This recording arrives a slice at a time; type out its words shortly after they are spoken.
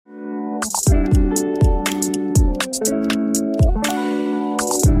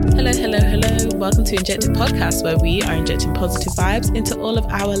welcome to Injected Podcast, where we are injecting positive vibes into all of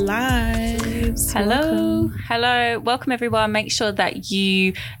our lives. Hello. Welcome everyone. Make sure that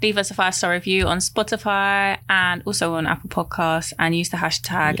you leave us a 5-star review on Spotify and also on Apple Podcasts, and use the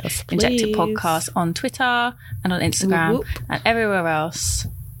hashtag Injected Podcast on Twitter and on Instagram and everywhere else.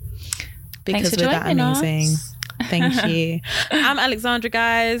 Because we're that amazing. Thank you. I'm Alexandra,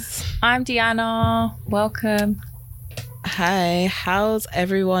 guys. I'm Deanna. Welcome. Hi, how's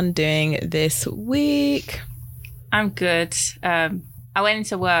everyone doing this week? I'm good. I went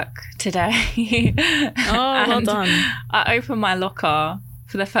into work today. Well done. I opened my locker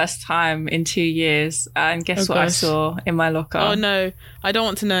for the first time in 2 years, and guess what I saw in my locker? Oh no, I don't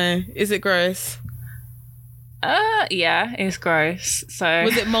want to know. Is it gross? Yeah, it's gross. So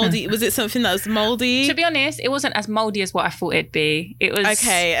was it moldy? Was it something that was moldy? To be honest, it wasn't as moldy as what I thought it'd be. It was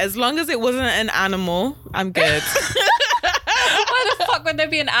okay. As long as it wasn't an animal, I'm good. Why the fuck would there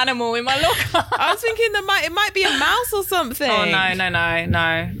be an animal in my locker? I was thinking it might be a mouse or something. Oh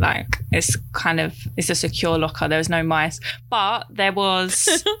no. Like it's a secure locker. There was no mice, but there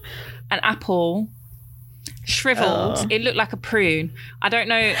was an apple. Shriveled. Oh. It looked like a prune. I don't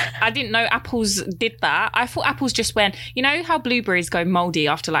know. I didn't know apples did that. I thought apples just went, you know how blueberries go moldy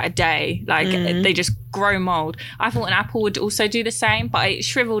after like a day, like they just grow mold. I thought an apple would also do the same, but it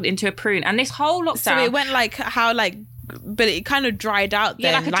shriveled into a prune. And this whole lockdown, so it went but it kind of dried out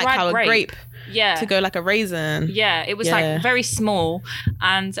then, like how a grape. Yeah. To go like a raisin. Yeah, it was like very small,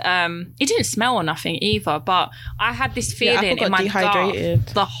 and it didn't smell or nothing either, but I had this feeling in my gut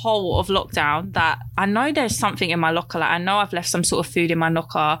the whole of lockdown that I know there's something in my locker. Like I know I've left some sort of food in my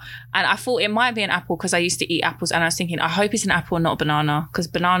locker, and I thought it might be an apple because I used to eat apples, and I was thinking I hope it's an apple and not a banana, because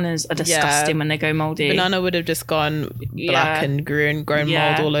bananas are disgusting when they go moldy. Banana would have just gone black and grown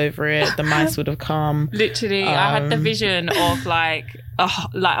mold all over it. The mice would have come. Literally, I had the vision of like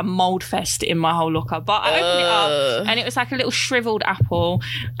a mold fest in my whole locker, but I opened it up and it was like a little shriveled apple,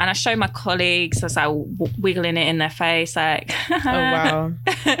 and I showed my colleagues. I was like wiggling it in their face, like oh wow,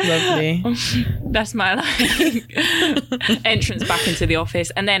 lovely. That's my like entrance back into the office,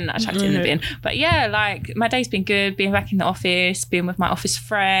 and then I chucked it in the bin. But yeah, like my day's been good, being back in the office, being with my office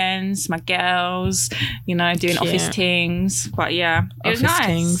friends, my girls, you know, doing office things. But yeah, it was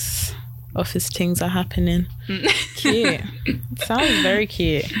nice. Office things are happening. Cute. Sounds very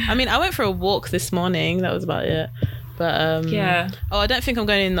cute. I mean, I went for a walk this morning. That was about it. But I don't think I'm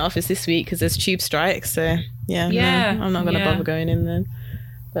going in the office this week because there's tube strikes. So no, I'm not going to bother going in then.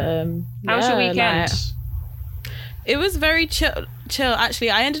 But how was your weekend? It was very chill.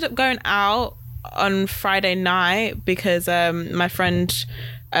 Actually, I ended up going out on Friday night because my friend,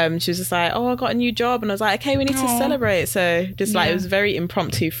 she was just like, oh, I got a new job, and I was like, okay, we need to celebrate. So just like it was very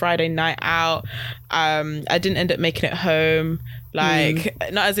impromptu Friday night out. I didn't end up making it home, like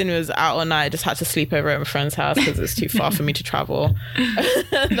not as in it was out all night. I just had to sleep over at my friend's house because it's too far for me to travel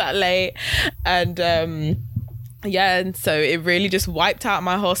that late. And and so it really just wiped out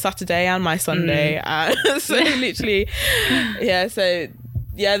my whole Saturday and my Sunday. So literally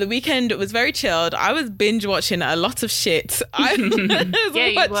the weekend was very chilled. I was binge watching a lot of shit. I was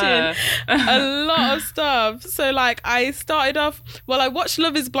watching a lot of stuff. So like I started off, I watched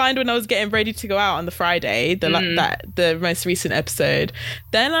Love is Blind when I was getting ready to go out on the Friday, the most recent episode.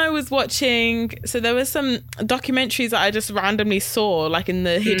 Then I was watching, so there were some documentaries that I just randomly saw like in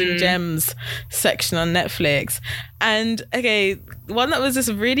the hidden gems section on Netflix. And one that was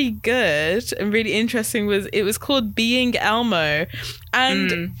just really good and really interesting was called Being Elmo.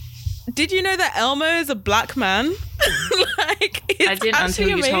 And did you know that Elmo is a black man? Like, it's I didn't until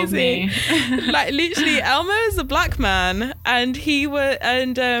you amazing. Told me. Like literally, Elmo is a black man, and he's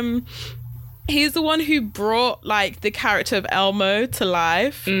the one who brought like the character of Elmo to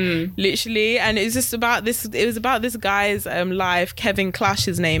life, literally. And it was just about this. It was about this guy's life. Kevin Clash,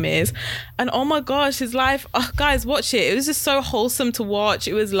 his name is, and oh my gosh, his life. Oh, guys, watch it. It was just so wholesome to watch.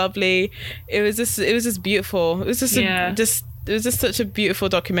 It was lovely. It was just beautiful. It was just it was just such a beautiful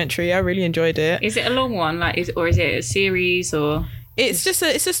documentary. I really enjoyed it. Is it a long one? Or is it a series or? It's just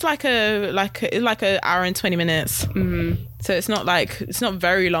like a hour and 20 minutes. So it's not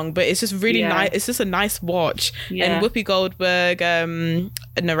very long, but it's just really nice. It's just a nice watch. And Whoopi Goldberg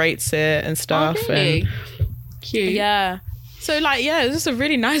narrates it and stuff. Oh, really? And cute. Yeah. So it was just a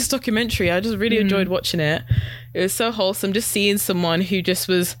really nice documentary. I just really enjoyed watching it. It was so wholesome, just seeing someone who just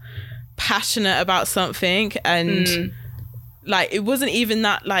was passionate about something, and like it wasn't even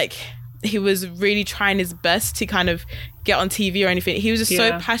that like he was really trying his best to kind of get on TV or anything. He was just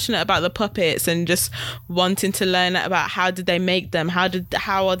so passionate about the puppets and just wanting to learn about how did they make them,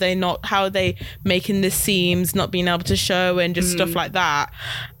 how are they making the seams not being able to show, and just stuff like that.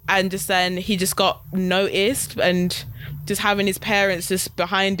 and just then he just got noticed, and just having his parents just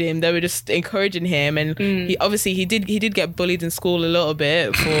behind him, they were just encouraging him, and he did get bullied in school a little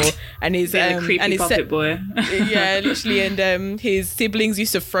bit and his creepy and his puppet boy. Yeah, literally, and his siblings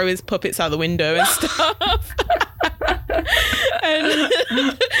used to throw his puppets out the window and stuff.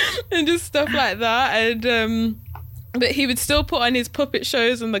 and just stuff like that, and but he would still put on his puppet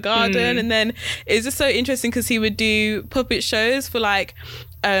shows in the garden, and then it's just so interesting because he would do puppet shows for like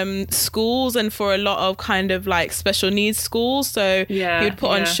schools and for a lot of kind of like special needs schools. So he would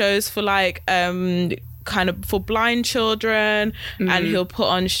put on shows for like kind of for blind children, and he'll put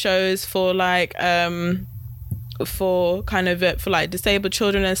on shows for like for like disabled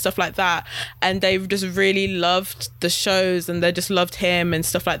children and stuff like that, and they just really loved the shows, and they just loved him and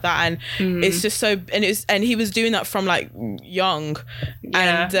stuff like that, and it's just so, and he was doing that from like young,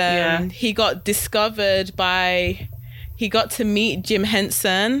 and he got discovered by, he got to meet Jim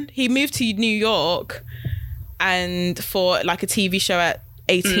Henson. He moved to New York and for like a TV show at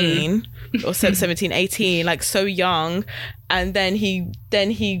 18 or 17, 18, like so young, and then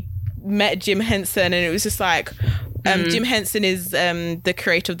he met Jim Henson, and it was just like Jim Henson is the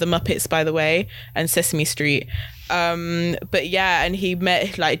creator of the Muppets, by the way, and Sesame Street, but yeah, and he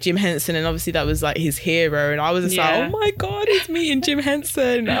met like Jim Henson, and obviously that was like his hero, and I was just like, oh my god, he's meeting Jim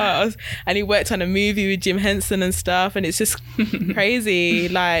Henson. And he worked on a movie with Jim Henson and stuff, and it's just crazy.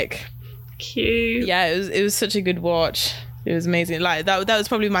 Like, cute. Yeah, it was such a good watch. It was amazing. Like that was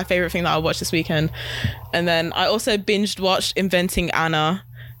probably my favorite thing that I watched this weekend. And then I also binged watched Inventing Anna,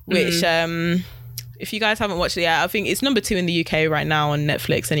 which if you guys haven't watched it yet, I think it's number 2 in the UK right now on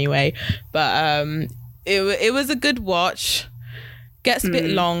Netflix anyway, but it was a good watch. Gets a bit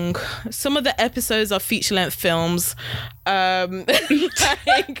long. Some of the episodes are feature-length films, like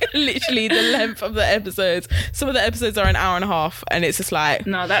literally the length of the episodes. Some of the episodes are an hour and a half, and it's just like,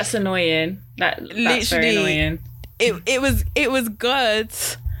 no, that's annoying. That's very annoying. It was good,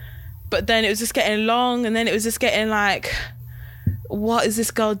 but then it was just getting long, and then it was just getting like, what is this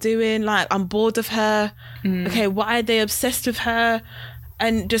girl doing? Like, I'm bored of her. Okay, why are they obsessed with her?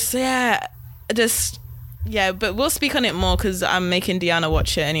 And just but we'll speak on it more because I'm making Deanna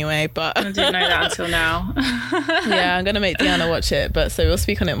watch it anyway. But I didn't know that until now. Yeah, I'm gonna make Deanna watch it, but so we'll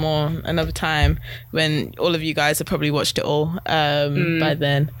speak on it more another time when all of you guys have probably watched it all by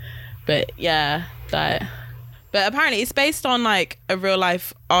then. But yeah, but apparently it's based on like a real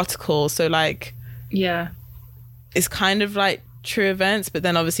life article, so like, yeah, it's kind of like true events, but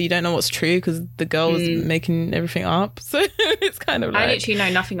then obviously you don't know what's true because the girl was making everything up, so it's kind of like, I literally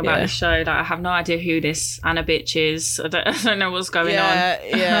know nothing about this show. Like, I have no idea who this Anna bitch is. I don't know what's going on.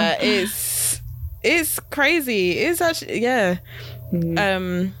 Yeah, it's crazy. It's actually,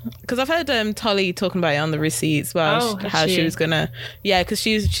 because I've heard Tolly talking about it on the receipt as well. How she was gonna, because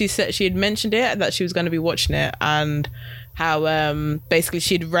she said she had mentioned it, that she was going to be watching it, and how basically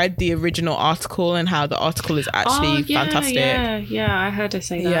she'd read the original article and how the article is actually fantastic. I heard her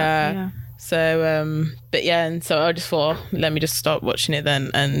say that. Yeah. So but yeah, and so I just thought, let me just start watching it then.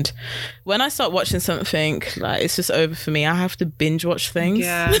 And when I start watching something, like, it's just over for me. I have to binge watch things.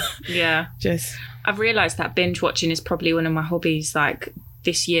 Yeah. I've realised that binge watching is probably one of my hobbies, like,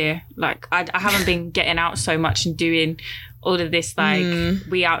 this year. Like, I haven't been getting out so much and doing all of this, like,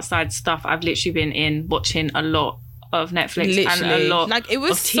 we outside stuff. I've literally been in watching a lot of Netflix and a lot, like, it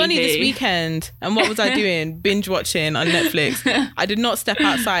was sunny this weekend, and what was I doing? Binge watching on Netflix. I did not step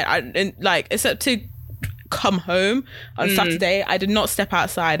outside, except to come home on Saturday. I did not step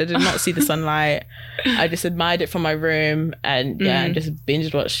outside. I did not see the sunlight. I just admired it from my room, and and just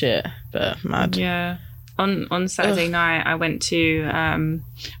binge watched it. But mad. On Saturday night I went to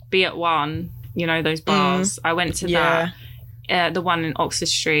Be at One, you know, those bars. I went to that, the one in Oxford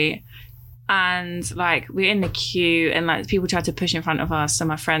Street. And like, we were in the queue, and like people tried to push in front of us, so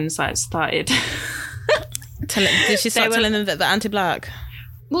my friends like started did she start telling them that they're anti-black?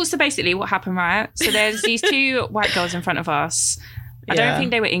 Well, so basically what happened, right? So there's these 2 white girls in front of us. I don't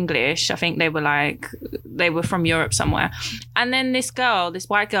think they were English. I think they were from Europe somewhere. And then this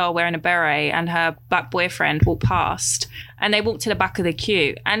white girl wearing a beret and her black boyfriend walked past, and they walked to the back of the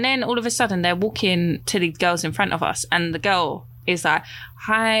queue. And then all of a sudden they're walking to the girls in front of us, and the girl is like,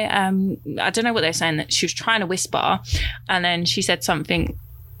 hi, I don't know what they're saying, that she was trying to whisper, and then she said something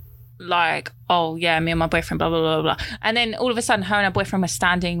like, oh yeah, me and my boyfriend, blah blah blah blah. And then all of a sudden her and her boyfriend were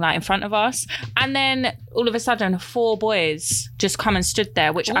standing like in front of us, and then all of a sudden 4 boys just come and stood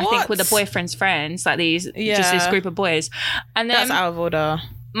there, which I think were the boyfriend's friends, like just this group of boys. And then that's out of order.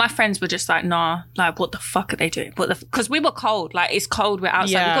 My friends were just like, nah, like, what the fuck are they doing? Because we were cold. Like, it's cold, we're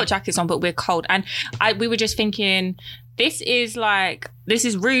outside, we've got jackets on, but we're cold. And we were just thinking, this is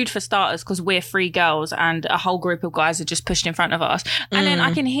rude for starters because we're 3 girls and a whole group of guys are just pushed in front of us. And then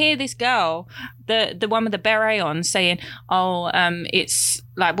I can hear this girl, the one with the beret on, saying, it's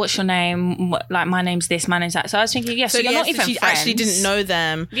like, what's your name? Like, my name's this, my name's that. So I was thinking, so you're not even she friends. actually didn't know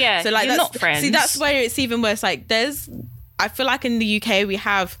them. Yeah, so like, you're not friends. See, that's where it's even worse. Like, I feel like in the UK we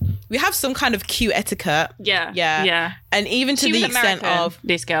have some kind of cute etiquette. Yeah. And even to the extent of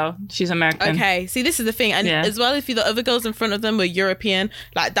this girl, she's American. Okay, see, this is the thing, and as well, if the other girls in front of them were European,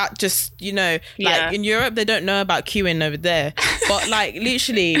 like that, just like in Europe they don't know about queuing over there, but like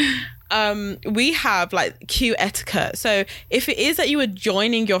literally. We have like queue etiquette. So if it is that you are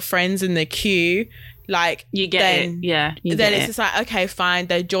joining your friends in the queue, like you get it. Yeah. Then it's just like, okay, fine,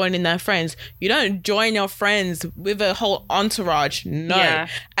 they're joining their friends. You don't join your friends with a whole entourage. No. Yeah.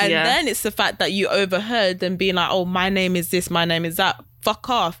 And then it's the fact that you overheard them being like, oh, my name is this, my name is that. Fuck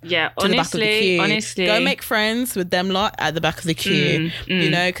off. Yeah, to the back of the queue. Go make friends with them lot at the back of the queue. You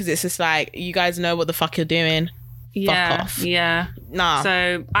know, because it's just like, you guys know what the fuck you're doing. Fuck off. Yeah. Nah.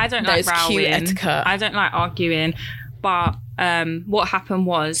 So I don't like rowing. I don't like arguing. But what happened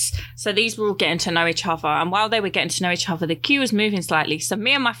was, so these were all getting to know each other. And while they were getting to know each other, the queue was moving slightly. So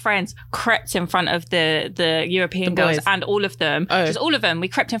me and my friends crept in front of the European girls and all of them. Just all of them. We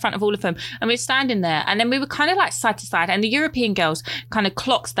crept in front of all of them. And we were standing there. And then we were kind of like side to side. And the European girls kind of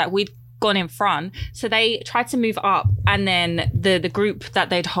clocked that we'd gone in front, so they tried to move up, and then the group that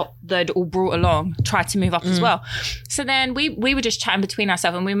they'd all brought along tried to move up as well. So then we were just chatting between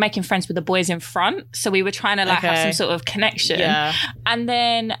ourselves, and we were making friends with the boys in front, so we were trying to like have some sort of connection. And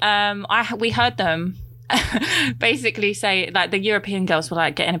then we heard them basically say, like, the European girls were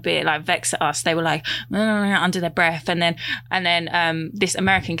like getting a bit like vexed at us. They were like under their breath, and then this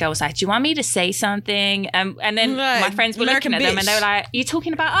American girl was like, do you want me to say something? And then my friends were looking at them and they were like, you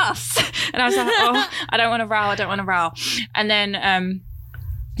talking about us? And I was like, oh, I don't want to row. And then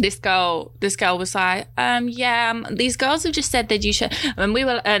this girl was like, these girls have just said that you should,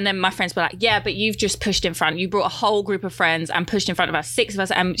 and then my friends were like, yeah, but you've just pushed in front. You brought a whole group of friends and pushed in front of us, 6 of us.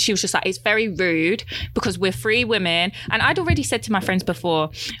 And she was just like, it's very rude because we're 3 women. And I'd already said to my friends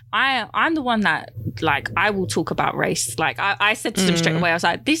before, I'm the one that, like, I will talk about race. Like, I said to them straight away, I was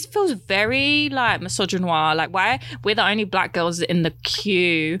like, this feels very like misogynoir. Like, why we're the only black girls in the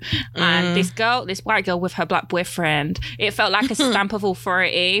queue, and this white girl with her black boyfriend, it felt like a stamp of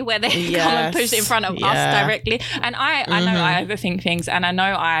authority where they come and push in front of us directly. And I know I overthink things, and I know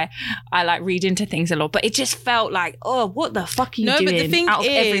I like read into things a lot, but it just felt like, oh, what the fuck are you doing?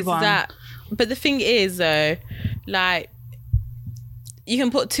 But the thing is though, like, you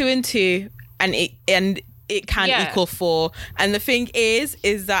can put 2 and 2 and it can equal 4. And the thing is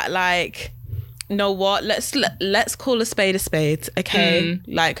that, like, you know what, let's call a spade, okay?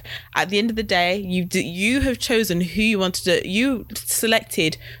 Like, at the end of the day, you have chosen who you wanted to, you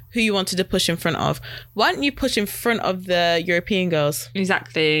selected who you wanted to push in front of. Why don't you push in front of the European girls?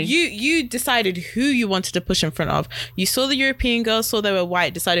 Exactly. You decided who you wanted to push in front of. You saw the European girls, saw they were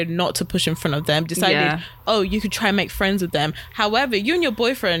white, decided not to push in front of them, decided, you could try and make friends with them. However, you and your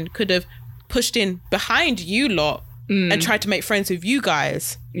boyfriend could have pushed in behind you lot and tried to make friends with you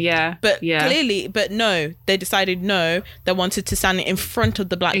guys. Clearly, but no, they decided no, they wanted to stand in front of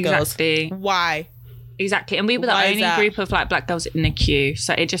the black girls. Why? Exactly. And we were the only group of like black girls in the queue,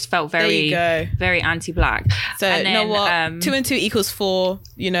 so it just felt very very anti-black. So and then, you know what, 2 and 2 equals 4,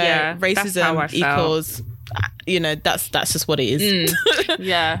 you know, racism equals, you know, that's just what it is.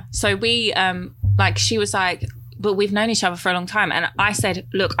 So we like, she was like, but we've known each other for a long time. And I said,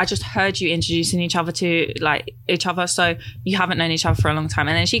 look, I just heard you introducing each other to like each other, so you haven't known each other for a long time.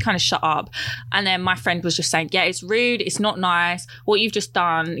 And then she kind of shut up. And then my friend was just saying, yeah, it's rude, it's not nice what you've just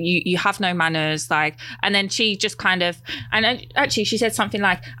done, you have no manners, like. And then she just kind of, and actually she said something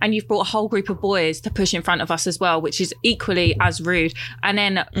like, and you've brought a whole group of boys to push in front of us as well, which is equally as rude. And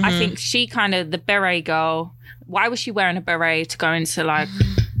then I think she kind of, the beret girl, why was she wearing a beret to go into like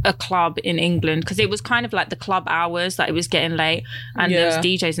a club in England? Because it was kind of like the club hours, like it was getting late, and there was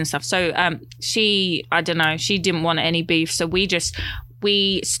DJs and stuff. So she, I don't know, she didn't want any beef, so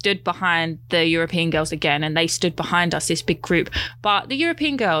we stood behind the European girls again, and they stood behind us, this big group. But the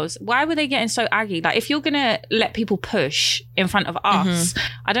European girls, why were they getting so aggy? Like, if you're gonna let people push in front of us,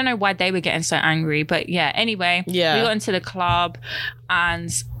 I don't know why they were getting so angry. But yeah, anyway, we got into the club,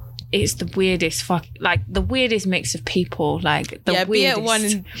 and it's the weirdest the weirdest mix of people, like the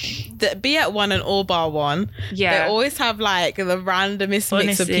weirdest. Be at one and All Bar One. They always have like the randomest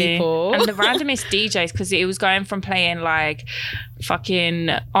mix of people and the randomest DJs, because it was going from playing like fucking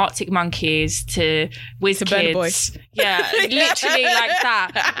Arctic Monkeys to Whiz Kids. Yeah, literally like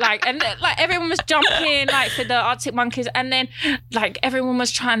that. Like, and like everyone was jumping like for the Arctic Monkeys, and then like everyone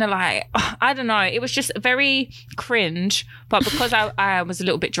was trying to like, I don't know, it was just very cringe. But because I was a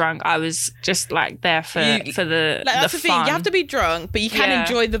little bit drunk, I was just like there for the like, that's the fun. thing. You have to be drunk, but you can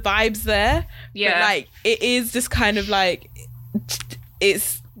enjoy the vibes there. Yeah, but, like it is just kind of like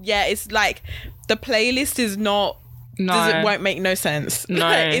it's like the playlist is not. No, it won't make no sense. No,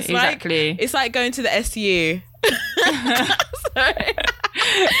 it's exactly. It's like going to the SU.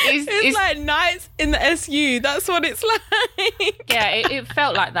 It's like nights in the SU. That's what it's like. Yeah, it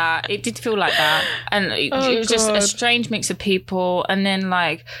felt like that. It did feel like that, and it was just a strange mix of people, and then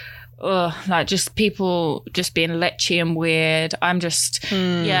like just people just being lechy and weird. I'm just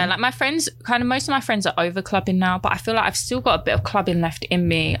like my friends, kind of most of my friends are over clubbing now, but I feel like I've still got a bit of clubbing left in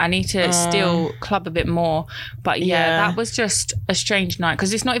me. I need to still club a bit more. But that was just a strange night,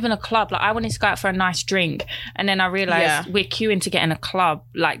 because it's not even a club. Like I wanted to go out for a nice drink, and then I realized we're queuing to get in a club.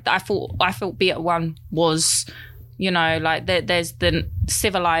 Like I thought Be At One was, you know, like there's the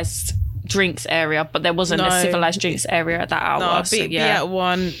civilized drinks area, but there wasn't a civilized drinks area at that hour. Be at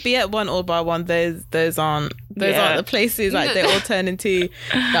one or Bar One, those aren't the places. Like they all turn into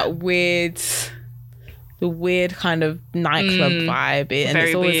that weird kind of nightclub vibe, and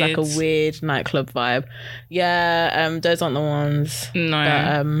it's always like a weird nightclub vibe. Those aren't the ones.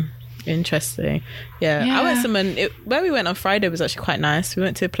 No. But, interesting. I went where we went on Friday was actually quite nice. We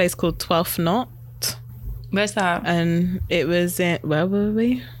went to a place called 12th Knot. Where's that? And it was in, where were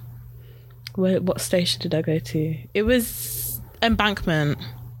we? What station did I go to? It was Embankment.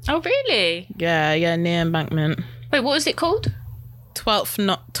 Oh, really? Yeah, near Embankment. Wait, what was it called?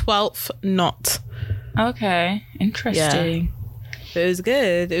 12th Knot. Okay, interesting. Yeah. But it was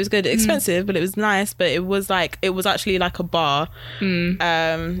good. It was good. Expensive, but it was nice. But it was actually like a bar.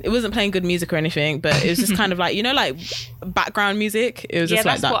 It wasn't playing good music or anything, but it was just kind of like, you know, like background music. It was just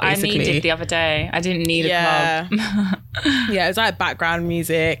like that. That's what basically. I needed the other day. I didn't need a club. It was like background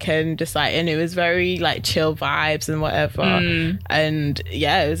music, and just like, and it was very like chill vibes and whatever. And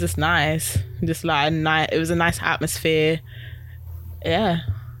it was just nice. Just like it was a nice atmosphere. Yeah,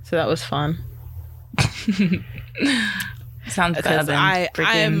 so that was fun. Sounds better than I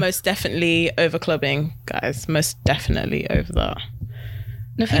am most definitely over clubbing, guys. Most definitely over that.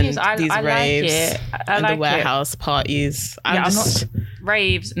 The thing is, I raves like it. And the warehouse parties. I'm not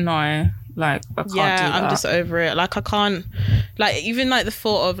raves. No, like I can't do that. I'm just over it. Like I can't. Like even like the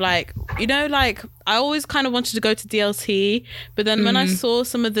thought of like, you know, like I always kind of wanted to go to DLT, but then when I saw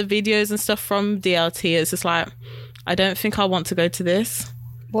some of the videos and stuff from DLT, it's just like, I don't think I want to go to this.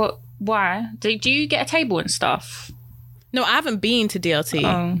 What? Why? Do you get a table and stuff? No, I haven't been to DLT.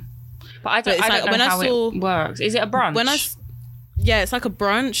 But I don't know how it works. Is it a brunch? It's like a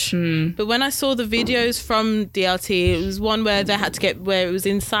brunch. But when I saw the videos from DLT, it was one where they had to where it was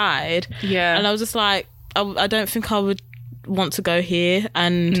inside. Yeah. And I was just like, I don't think I would want to go here.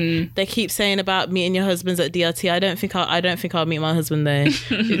 And they keep saying about meeting your husbands at DLT. I don't think I'll meet my husband there.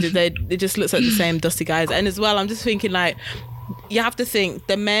 It just looks like the same dusty guys. And as well, I'm just thinking like, you have to think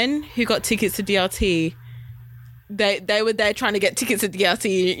the men who got tickets to DLT, they were there trying to get tickets to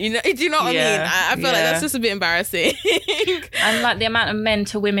DLT, you know? Do you know what I mean? I feel like that's just a bit embarrassing. And like the amount of men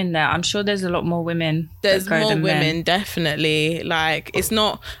to women there, I'm sure there's a lot more women. There's more women, men. Definitely. Like it's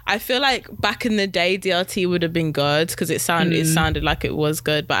not. I feel like back in the day, DLT would have been good because it sounded like it was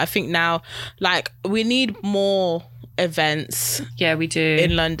good. But I think now, like we need more events. Yeah, we do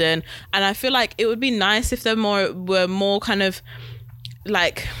in London, and I feel like it would be nice if there were more kind of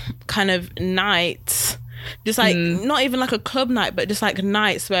nights. Just like not even like a club night, but just like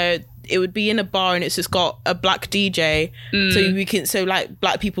nights where it would be in a bar and it's just got a black DJ, so like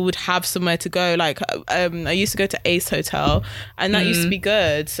black people would have somewhere to go. Like I used to go to Ace Hotel, and that used to be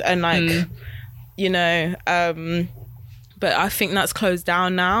good, and like you know, but I think that's closed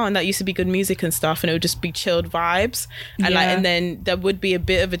down now, and that used to be good music and stuff, and it would just be chilled vibes, and and then there would be a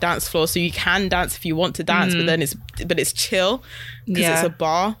bit of a dance floor, so you can dance if you want to dance, but then it's chill because it's a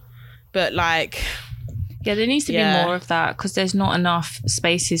bar, but like. Yeah, there needs to be more of that because there's not enough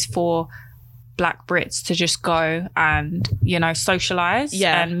spaces for Black Brits to just go and, you know, socialise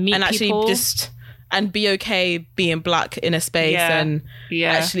and meet actually people. And be okay being black in a space and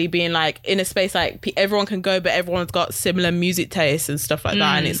actually being like in a space like everyone can go, but everyone's got similar music tastes and stuff like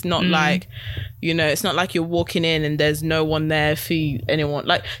that. And it's not like, you know, it's not like you're walking in and there's no one there for anyone.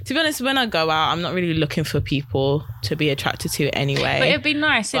 Like, to be honest, when I go out, I'm not really looking for people to be attracted to anyway. But it'd be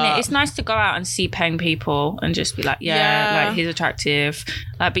nice, isn't it? It's nice to go out and see paying people and just be like, like he's attractive.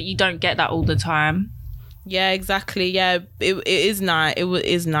 Like, but you don't get that all the time. Yeah, exactly. Yeah, it is nice. It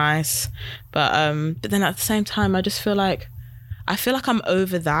is nice, but then at the same time, I just feel like I'm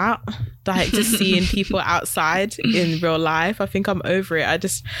over that. Like just seeing people outside in real life. I think I'm over it. I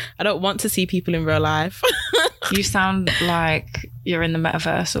don't want to see people in real life. You sound like you're in the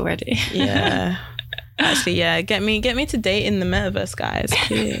metaverse already. Yeah. Actually, yeah. Get me to date in the metaverse, guys.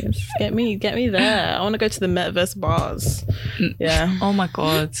 Please. Get me there. I want to go to the metaverse bars. Yeah. Oh my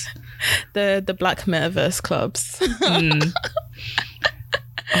God. The black metaverse clubs.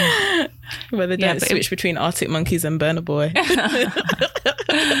 Where they don't switch between Arctic Monkeys and Burna Boy.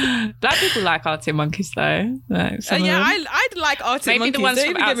 Black people like Arctic Monkeys though. Like I'd like Arctic Monkeys. Maybe the ones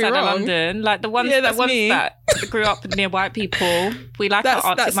from outside of London, like the ones that grew up near white people. We like our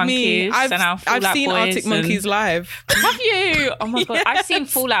Arctic Monkeys and our Fall Out Boys. I've seen Arctic Monkeys live. Have you? Oh my God, I've seen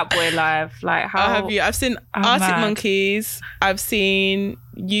Fall Out Boy live. Like how? Have you? I've seen Arctic Monkeys. I've seen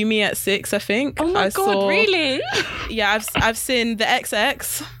Yumi at 6, I think. Oh my God, really? Yeah, I've seen the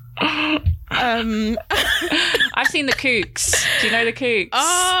XX. I've seen the Kooks. Do you know the Kooks?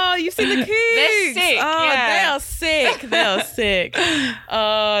 Oh, you've seen the Kooks. They're sick. Oh, yeah. They are sick.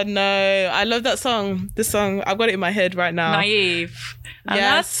 Oh no, I love that song. The song, I've got it in my head right now. Naive. I'm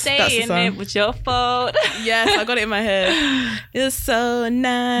yes, not saying it was your fault. Yes, I got it in my head. It's so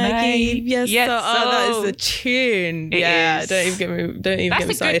naive. Yes, that is a tune. It is. Don't even get me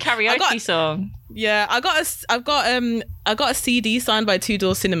That's started. A good karaoke song. Yeah, I got a CD signed by Two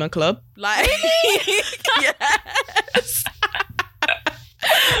Door Cinema Club. Like, yes.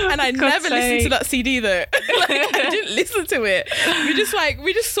 And I never listened to that CD though. Like, I didn't listen to it.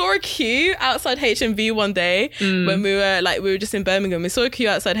 We just saw a queue outside HMV one day when we were just in Birmingham. We saw a queue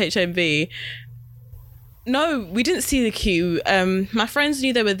outside HMV. No, we didn't see the queue. My friends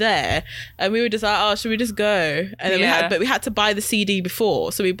knew they were there, and we were just like, "Oh, should we just go?" And then we had to buy the CD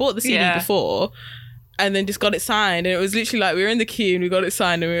before, so we bought the CD before, and then just got it signed. And it was literally like we were in the queue and we got it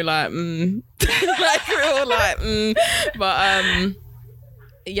signed, and we were like, like we were all like, but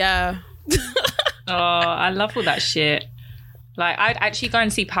yeah. Oh, I love all that shit. Like, I'd actually go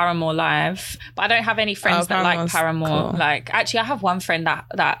and see Paramore live, but I don't have any friends that like Paramore. Cool. Like, actually, I have one friend that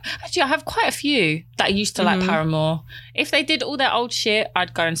actually, I have quite a few that used to like Paramore. If they did all their old shit,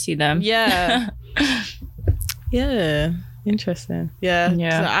 I'd go and see them. Yeah. Yeah. Interesting. Yeah.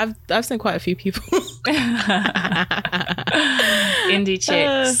 So I've seen quite a few people. Indie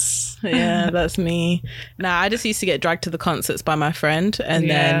chicks. Yeah, that's me. Nah, I just used to get dragged to the concerts by my friend,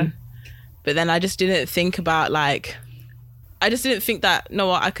 and but then I just didn't think about I just didn't think that,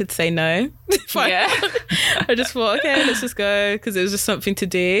 I could say no. I just thought, okay, let's just go, because it was just something to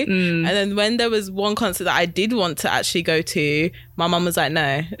do. And then when there was one concert that I did want to actually go to, my mum was like,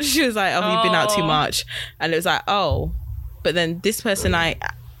 no. She was like, oh, you've been out too much. And it was like, oh, but then this person I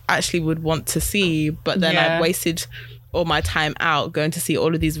actually would want to see, but then I wasted all my time out going to see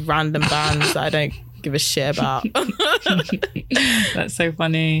all of these random bands that I don't give a shit about. That's so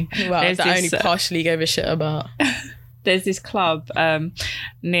funny. Well, that I only partially gave a shit about. There's this club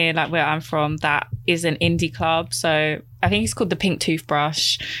near where I'm from that is an indie club. So I think it's called the Pink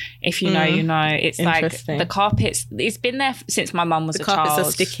Toothbrush. If you know, you know. It's like the carpets. It's been there since my mum was a child. The carpets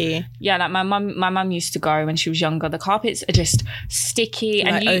are sticky. Yeah, like my mum used to go when she was younger. The carpets are just sticky.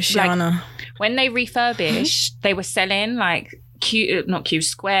 Like Oceana. When they refurbished, they were selling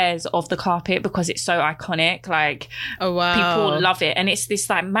squares of the carpet because it's so iconic. Like, oh wow, people love it, and it's this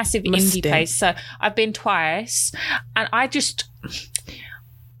like massive indie place. So I've been twice, and I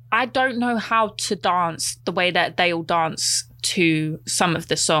don't know how to dance the way that they all dance to some of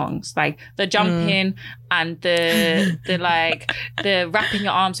the songs, like the jumping and the wrapping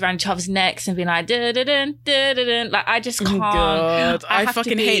your arms around each other's necks and being like da-da-dun, da-da-dun. Like, I just can't. God, I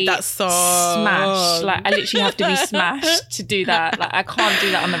fucking hate that song. Smashed. Like, I literally have to be smashed to do that. Like, I can't do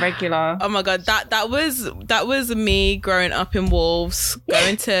that on the regular. Oh my God, that was me growing up in Wolves,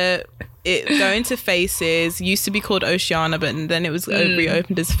 going to Faces. Used to be called Oceana, but then it was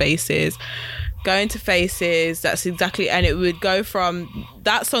reopened as Faces. Going to Faces, that's exactly, and it would go from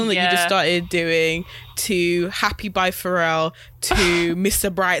that song that you just started doing to Happy by Pharrell to Mr.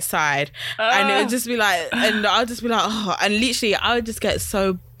 Brightside. And it would just be like, and I'll just be like, oh, and literally I would just get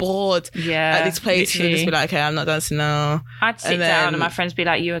so bored at these places and just be like, okay, I'm not dancing now. I'd sit down and my friends be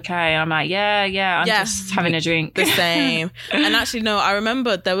like, you okay? And I'm like, yeah, I'm just having a drink. The same. And actually, no, I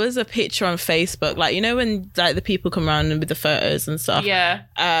remember there was a picture on Facebook, like, you know when like the people come around with the photos and stuff? Yeah.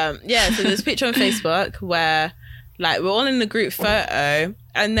 So there's a picture on Facebook where like we're all in the group photo,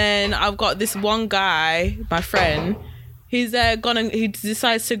 and then I've got this one guy, my friend, He's gone and he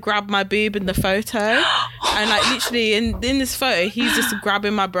decides to grab my boob in the photo. And like literally in this photo, he's just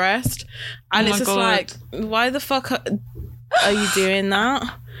grabbing my breast. And it's just God. Like, why the fuck are you doing that?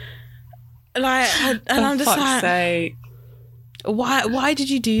 Like, and I'm just like, sake. Why did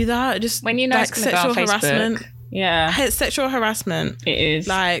you do that? Just when you know like sexual harassment. Yeah. It's sexual harassment. It is.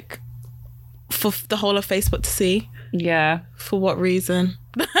 Like, for the whole of Facebook to see. Yeah. For what reason?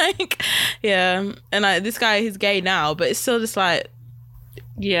 Like, yeah. And like, this guy, he's gay now, but it's still just like,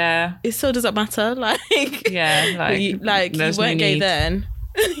 yeah. It still doesn't matter. Like, yeah. You weren't gay then.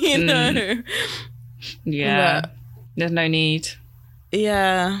 You know? Yeah. But, there's no need.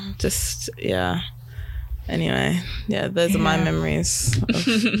 Yeah. Just, yeah. Anyway, yeah, those are my memories of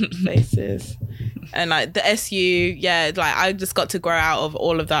faces. And like the SU, yeah, like I just got to grow out of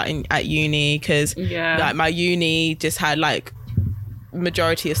all of that at uni because like my uni just had like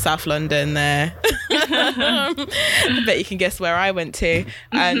majority of South London there. I bet you can guess where I went to.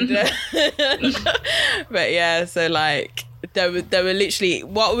 And but yeah, so like there were literally,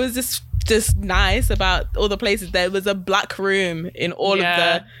 what was just nice about all the places, there was a black room in all of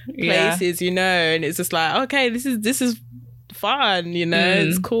the places, you know, and it's just like, okay, this is fun, you know,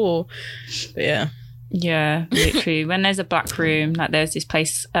 it's cool. But yeah, literally when there's a black room, like there's this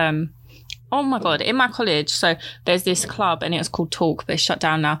place, oh my God, in my college, so there's this club and it was called Talk, but it's shut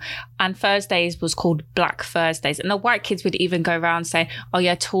down now, and Thursdays was called Black Thursdays, and the white kids would even go around saying, oh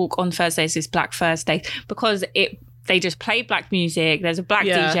yeah, Talk on Thursdays is Black Thursday, because they just play black music. There's a black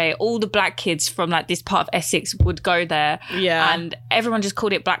DJ. All the black kids from like this part of Essex would go there. Yeah. And everyone just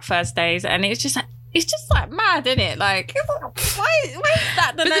called it Black Thursdays. And it's just like mad, isn't it? Like, why is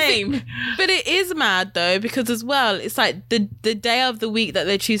that the name? But it is mad though, because as well, it's like the day of the week that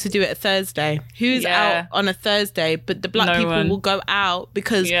they choose to do it a Thursday. Who's out on a Thursday? But the black people will go out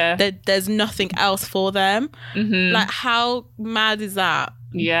because there's nothing else for them. Mm-hmm. Like, how mad is that?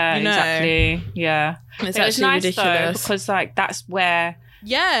 Yeah, you know? Exactly. Yeah. It's actually nice ridiculous. Though, because like that's where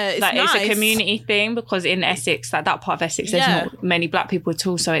it's like nice. It's a community thing, because in Essex, like that part of Essex, there's not many black people at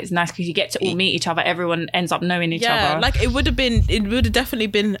all, so it's nice because you get to all meet each other. Everyone ends up knowing each other. Like it would have definitely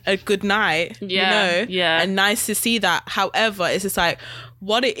been a good night, you know, and nice to see that. However, it's just like,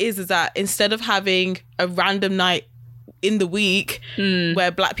 what it is that instead of having a random night in the week where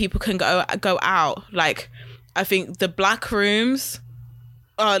black people can go out, like I think the black rooms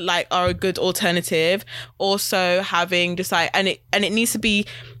are a good alternative. Also having just like, and it needs to be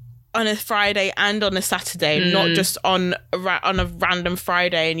on a Friday and on a Saturday, not just on a random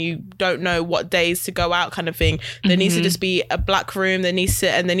Friday and you don't know what days to go out kind of thing. There needs to just be a black room. They need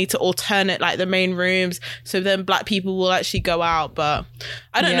to alternate like the main rooms, so then black people will actually go out. But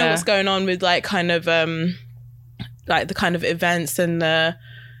I don't know what's going on with like kind of like the kind of events and the,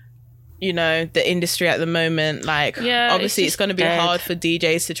 you know, the industry at the moment. Like, obviously it's going to be hard for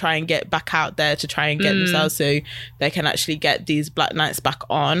DJs to try and get back out there to try and get themselves so they can actually get these black nights back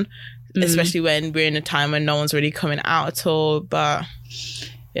on, especially when we're in a time when no one's really coming out at all. But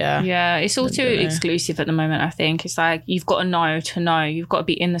it's all too exclusive at the moment. I think it's like you've got to know, you've got to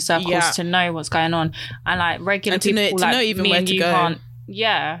be in the circles to know what's going on, and like regular and people to know even where to go. Can't.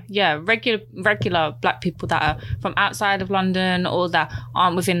 Regular black people that are from outside of London or that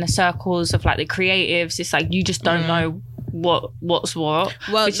aren't within the circles of like the creatives. It's like you just don't know what's what.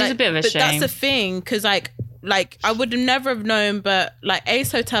 Well, which is a bit of a shame. But that's the thing, because like I would have never have known, but like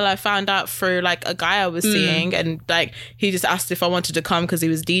Ace Hotel I found out through like a guy I was seeing, and like he just asked if I wanted to come because he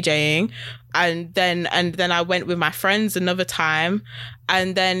was DJing, and then I went with my friends another time,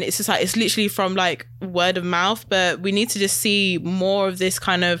 and then it's just like it's literally from like word of mouth. But we need to just see more of this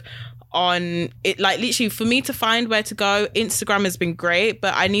kind of on it, like literally for me to find where to go. Instagram has been great,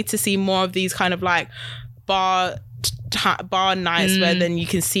 but I need to see more of these kind of like bar nights where then you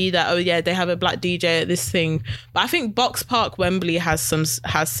can see that, oh yeah, they have a black DJ at this thing. But I think Box Park Wembley has some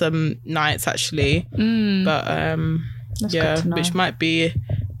nights actually. But which might be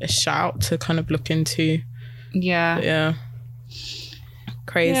a shout to kind of look into.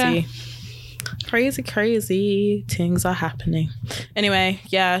 Crazy things are happening. Anyway,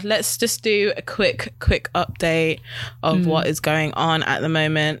 let's just do a quick update of what is going on at the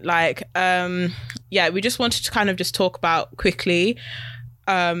moment. Like we just wanted to kind of just talk about quickly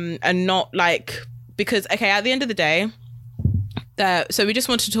and not like, because at the end of the day, so we just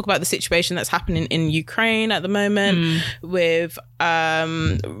wanted to talk about the situation that's happening in Ukraine at the moment with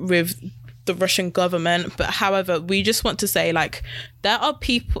the the Russian government. But however, we just want to say, like, there are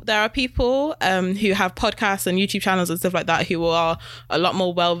people who have podcasts and YouTube channels and stuff like that who are a lot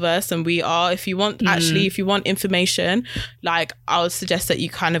more well versed than we are. If you want information, like, I would suggest that you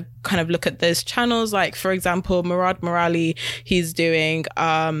kind of look at those channels. Like, for example, Murad Morali, he's doing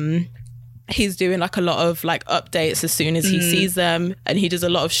like a lot of like updates as soon as he sees them, and he does a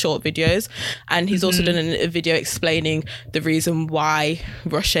lot of short videos, and he's also done a video explaining the reason why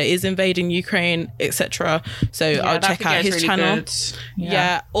Russia is invading Ukraine, etc. So I'll check out his channel.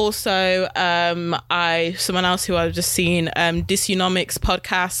 Also someone else who I've just seen, Dysunomics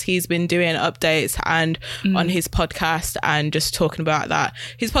podcast, he's been doing updates and on his podcast and just talking about that.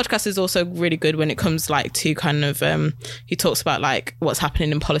 His podcast is also really good when it comes like to kind of he talks about like what's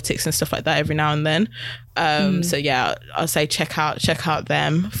happening in politics and stuff like that every now and then. So yeah, I'll say check out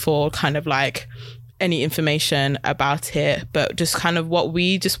them for kind of like any information about it. But just kind of what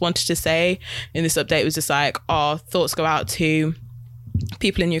we just wanted to say in this update was just like, our thoughts go out to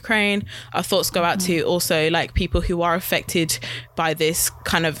people in Ukraine. Our thoughts go out to also like people who are affected by this,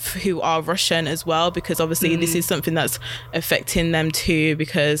 kind of who are Russian as well, because obviously this is something that's affecting them too,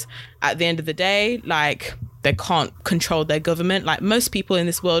 because at the end of the day, like, they can't control their government. Like, most people in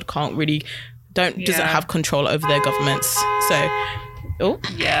this world doesn't have control over their governments. So so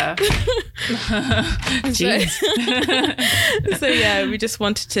yeah, we just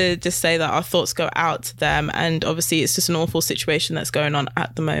wanted to just say that our thoughts go out to them, and obviously it's just an awful situation that's going on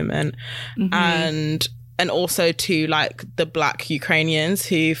at the moment. And also to like the Black Ukrainians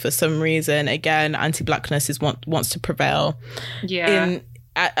who, for some reason, again, anti-Blackness wants to prevail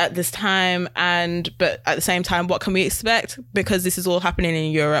at this time. But at the same time, what can we expect? Because this is all happening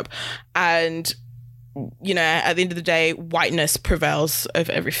in Europe, and you know, at the end of the day, whiteness prevails over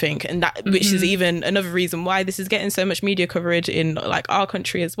everything, and that which is even another reason why this is getting so much media coverage in like our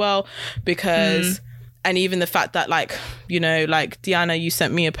country as well, because and even the fact that, like, you know, like Diana, you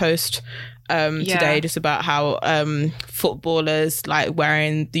sent me a post today just about how footballers like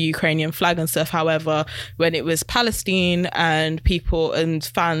wearing the Ukrainian flag and stuff. However, when it was Palestine and people and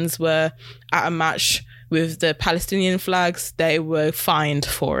fans were at a match with the Palestinian flags, they were fined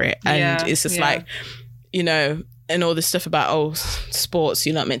for it. And it's just like, you know, and all this stuff about, sports,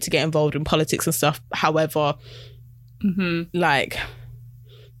 you're not meant to get involved in politics and stuff. However, like,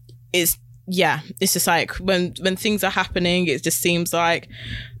 it's just like when things are happening, it just seems like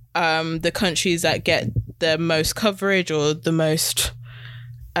the countries that get the most coverage, or the most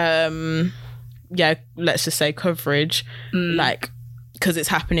let's just say coverage, like, because it's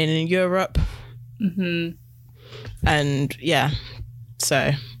happening in Europe. And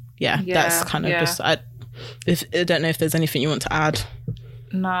so that's kind of just I don't know if there's anything you want to add.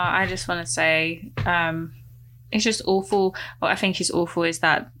 No, I just want to say it's just awful. What I think is awful is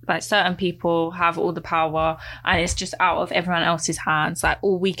that, like, certain people have all the power and it's just out of everyone else's hands. Like,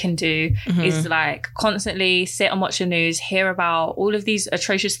 all we can do is like constantly sit and watch the news, hear about all of these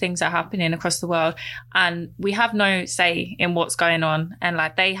atrocious things that are happening across the world, and we have no say in what's going on. And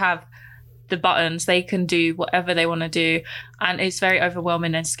like, they have the buttons, they can do whatever they want to do, and it's very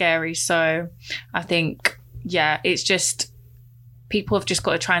overwhelming and scary. So I think it's just, people have just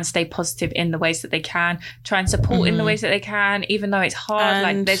got to try and stay positive in the ways that they can, try and support in the ways that they can, even though it's hard.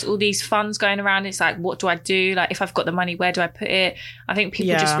 And like, there's all these funds going around. It's like, what do I do? Like, if I've got the money, where do I put it? I think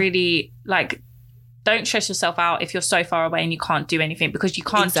people just really, like, don't stress yourself out if you're so far away and you can't do anything, because you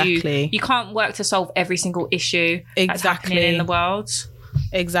can't you can't work to solve every single issue that's happening in the world.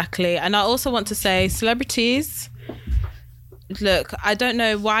 Exactly. And I also want to say, celebrities, look, I don't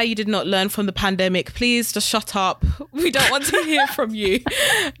know why you did not learn from the pandemic. Please just shut up. We don't want to hear from you.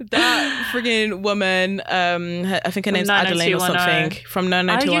 That frigging woman, I think her name's Adeline or something, from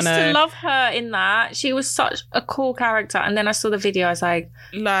 90210. I used to love her in that. She was such a cool character. And then I saw the video, I was like,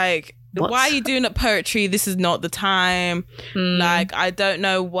 why are you doing up poetry? This is not the time. Like, I don't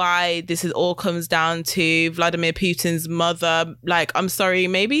know why this is all comes down to Vladimir Putin's mother. Like, I'm sorry,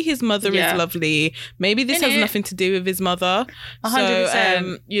 maybe his mother is lovely. Maybe this has nothing to do with his mother. 100%.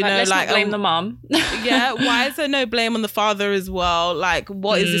 So, you know, let's like, not blame the mum. Why is there no blame on the father as well? Like,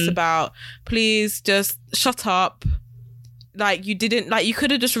 what is this about? Please just shut up. Like, you didn't, like, you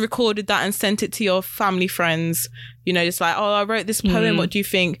could have just recorded that and sent it to your family, friends, you know, just like, I wrote this poem, what do you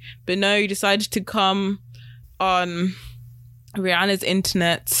think? But no, you decided to come on Rihanna's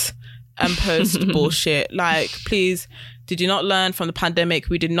internet and post bullshit. Like, please, did you not learn from the pandemic?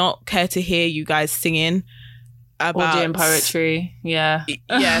 We did not care to hear you guys singing. about or doing poetry. Yeah.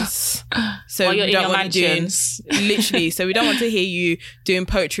 Yes. So while you're we in don't your want you doing mansions. literally. So we don't want to hear you doing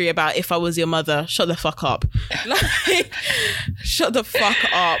poetry about if I was your mother. Shut the fuck up. Like, shut the fuck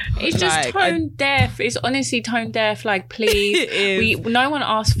up. It's just tone deaf. It's honestly tone deaf. Like, please, It is. no one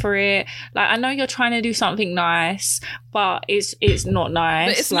asked for it. Like, I know you're trying to do something nice, but it's not nice.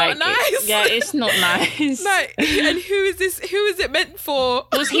 But it's like, not nice. It's not nice. Like, and who is this? Who is it meant for?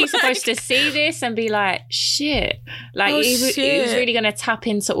 Was he supposed to see this and be like, shit? Like, he was really going to tap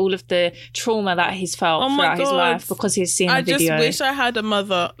into all of the trauma that he's felt throughout his life because he's seen the video. I just wish I had a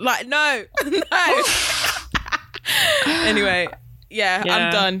mother. Like, no. Anyway, yeah,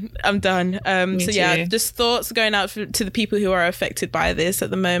 I'm done. So yeah, too. just thoughts going out to the people who are affected by this at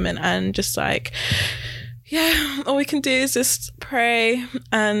the moment, and just like, yeah, all we can do is just pray,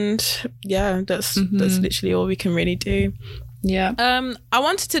 and yeah, that's literally all we can really do. Yeah. I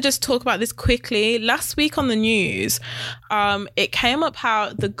wanted to just talk about this quickly. Last week on the news, it came up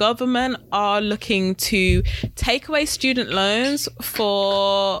how the government are looking to take away student loans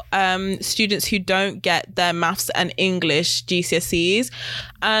for students who don't get their maths and English GCSEs.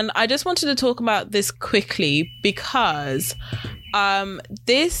 And I just wanted to talk about this quickly because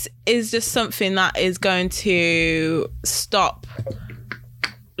this is just something that is going to stop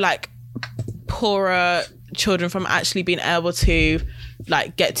like poorer children from actually being able to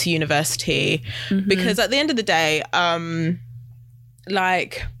like get to university, because at the end of the day,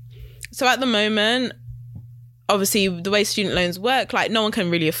 like, so at the moment, obviously the way student loans work, like no one can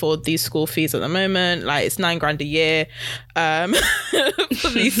really afford these school fees at the moment. Like it's $9,000 a year for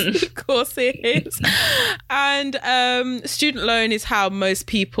these courses, and student loan is how most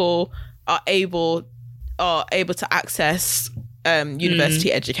people are able to access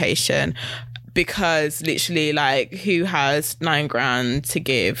university education. Because literally, like, who has $9,000 to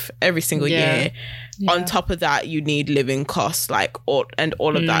give every single year? Yeah. On top of that, you need living costs, like, all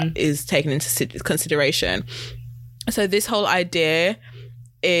of that is taken into consideration. So this whole idea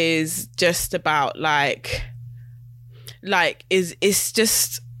is just about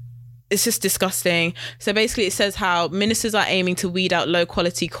it's just disgusting. So basically it says how ministers are aiming to weed out low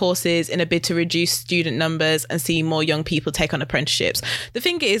quality courses in a bid to reduce student numbers and see more young people take on apprenticeships. The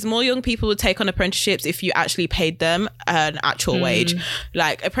thing is, more young people would take on apprenticeships if you actually paid them an actual wage.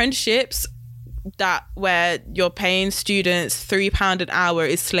 Like apprenticeships where you're paying students £3 an hour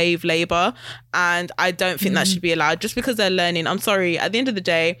is slave labor, and I don't think that should be allowed just because they're learning. I'm sorry, at the end of the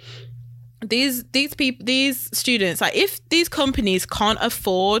day, these students, like, if these companies can't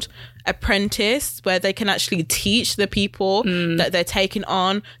afford apprentice where they can actually teach the people that they're taking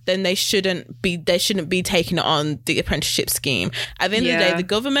on, then they shouldn't be taking on the apprenticeship scheme. At the end of the day, the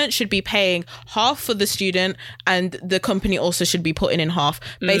government should be paying half for the student, and the company also should be putting in half.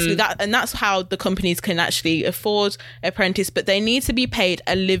 Basically that's how the companies can actually afford apprentice, but they need to be paid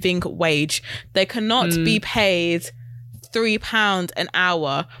a living wage. They cannot be paid £3 an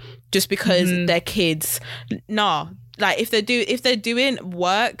hour just because they're kids. No. Like if they're doing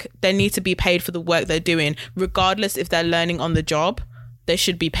work, they need to be paid for the work they're doing, regardless if they're learning on the job. They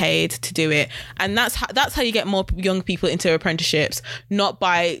should be paid to do it, and that's how you get more young people into apprenticeships. Not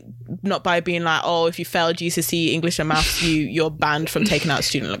by being like, oh, if you fail GCSE English and Maths, you're banned from taking out a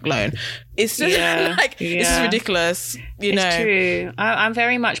student loan. It's just it's just ridiculous. It's true. I'm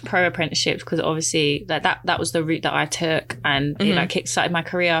very much pro apprenticeships because obviously like that was the route that I took, and it like kickstarted my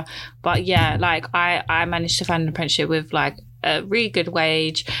career. But yeah, like I managed to find an apprenticeship with like a really good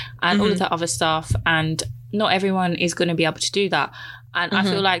wage and all of that other stuff, and not everyone is going to be able to do that. And I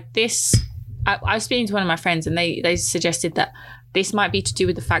feel like this, I was speaking to one of my friends, and they suggested that this might be to do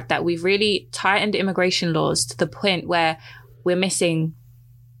with the fact that we've really tightened immigration laws to the point where we're missing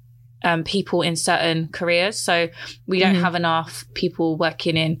people in certain careers. So we don't have enough people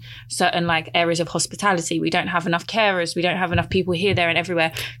working in certain like areas of hospitality. We don't have enough carers. We don't have enough people here, there and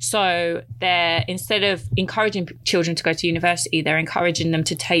everywhere. So they're, instead of encouraging children to go to university, they're encouraging them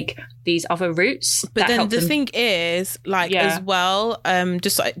to take these other routes. But then the thing is, like, as well,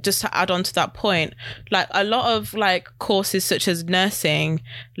 just to add on to that point, like a lot of like courses such as nursing,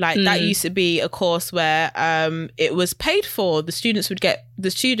 like that used to be a course where it was paid for. The students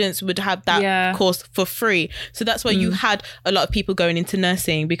would have that course for free. So that's why you had a lot of people going into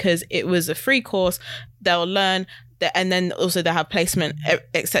nursing, because it was a free course. They'll learn that, and then also they have placement,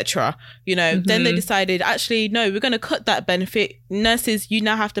 etc. Then they decided, actually, no, we're going to cut that benefit. Nurses, you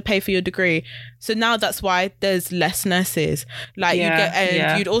now have to pay for your degree. So now that's why there's less nurses. Like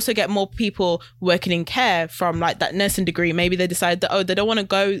you'd also get more people working in care from like that nursing degree. Maybe they decide that, they don't want to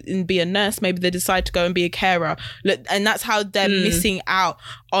go and be a nurse. Maybe they decide to go and be a carer. And that's how they're missing out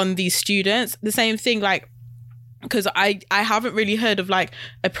on these students. The same thing, like, because I haven't really heard of like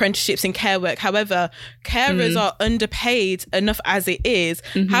apprenticeships in care work. However, carers are underpaid enough as it is.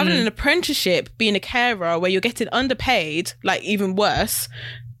 Having an apprenticeship, being a carer where you're getting underpaid, like even worse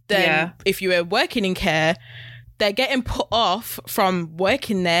than if you were working in care, they're getting put off from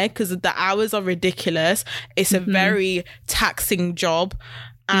working there because the hours are ridiculous. It's a very taxing job.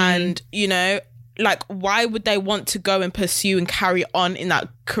 And, you know, like, why would they want to go and pursue and carry on in that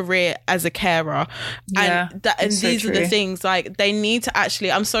career as a carer? And these are the things, like, they need to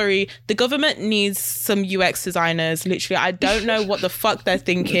actually, I'm sorry, the government needs some UX designers. Literally, I don't know what the fuck they're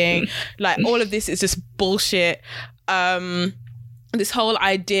thinking. Like, all of this is just bullshit. This whole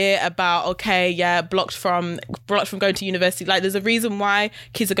idea about, blocked from going to university. Like, there's a reason why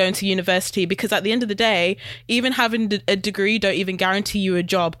kids are going to university, because at the end of the day, even having a degree don't even guarantee you a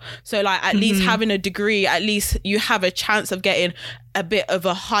job. So like, at least having a degree, at least you have a chance of getting a bit of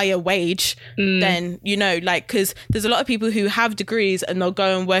a higher wage than, you know, like, because there's a lot of people who have degrees and they'll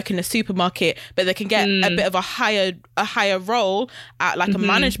go and work in a supermarket, but they can get a bit of a higher role at like a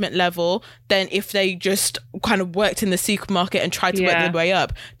management level than if they just kind of worked in the supermarket and tried to work their way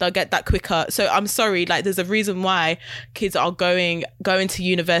up. They'll get that quicker. So I'm sorry, like, there's a reason why kids are going to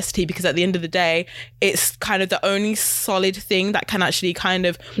university, because at the end of the day, it's kind of the only solid thing that can actually kind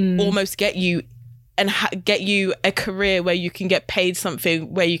of almost get you and get you a career where you can get paid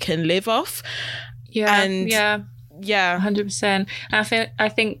something where you can live off. 100%. And I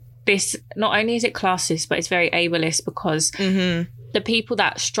think this, not only is it classist, but it's very ableist, because the people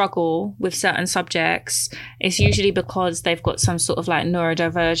that struggle with certain subjects, it's usually because they've got some sort of like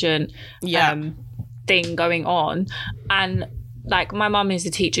neurodivergent thing going on. And like, my mum is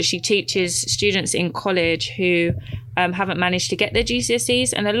a teacher. She teaches students in college who haven't managed to get their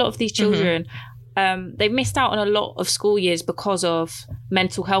GCSEs, and a lot of these children they've missed out on a lot of school years because of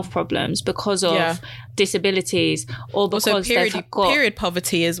mental health problems, because of disabilities, or because also period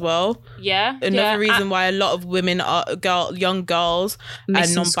poverty as well. Another reason why a lot of women are young girls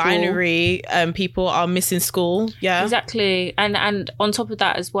and non-binary people are missing school. Exactly. And on top of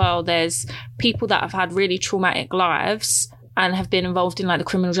that as well, there's people that have had really traumatic lives and have been involved in like the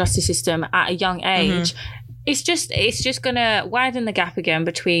criminal justice system at a young age. It's just gonna widen the gap again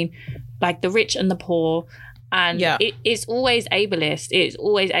between like the rich and the poor, and it's always ableist.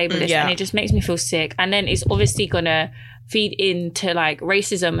 And it just makes me feel sick. And then it's obviously gonna feed into like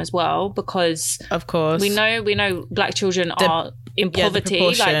racism as well, because of course we know black children are in poverty.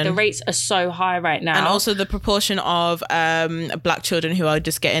 Like, the rates are so high right now, and also the proportion of black children who are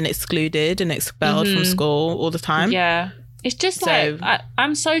just getting excluded and expelled from school all the time. It's just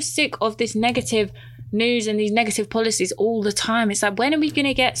I'm so sick of this negative news and these negative policies all the time. It's like, when are we going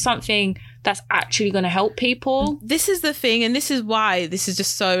to get something that's actually going to help people? This is the thing, and this is why this is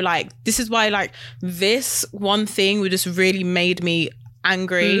just so like, this is why like this one thing would just really made me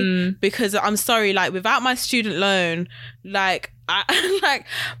angry, because I'm sorry, like, without my student loan, like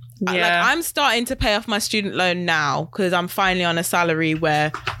I'm starting to pay off my student loan now, because I'm finally on a salary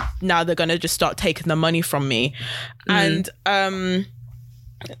where now they're going to just start taking the money from me. And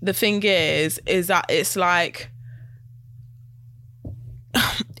the thing is that it's like,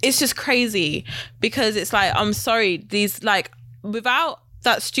 it's just crazy, because it's like, I'm sorry, these, like, without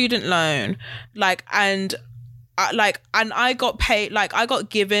that student loan, like, and I got paid, like, I got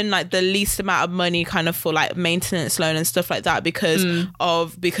given like the least amount of money kind of for like maintenance loan and stuff like that, because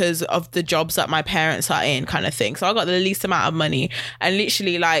of the jobs that my parents are in, kind of thing. So I got the least amount of money, and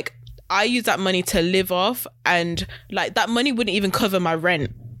literally like, I use that money to live off, and like, that money wouldn't even cover my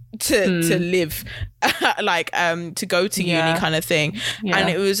rent to live, like to go to uni, kind of thing. And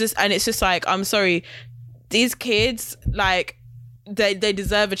it's just like, I'm sorry, these kids, like, they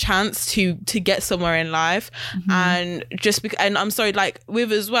deserve a chance to get somewhere in life. And and I'm sorry, like,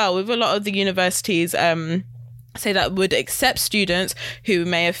 with a lot of the universities say that would accept students who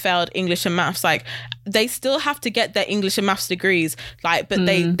may have failed English and maths, like, they still have to get their English and maths degrees, like, but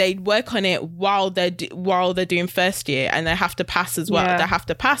they work on it while they're doing first year, and they have to pass as well. They have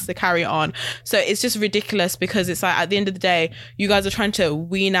to pass to carry on. So it's just ridiculous, because it's like, at the end of the day, you guys are trying to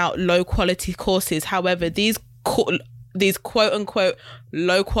wean out low quality courses. However, these quote unquote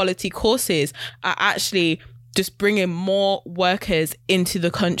low quality courses are actually just bringing more workers into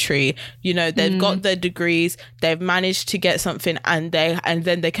the country. You know, they've got their degrees, they've managed to get something, and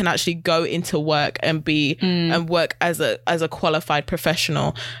then they can actually go into work and be and work as a qualified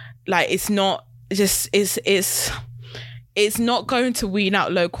professional. Like, it's not just, it's not going to wean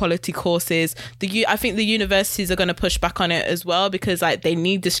out low quality courses. I think the universities are going to push back on it as well, because like, they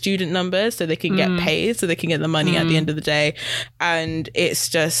need the student numbers so they can get paid, so they can get the money at the end of the day. And it's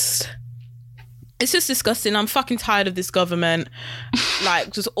just, it's just disgusting. I'm fucking tired of this government.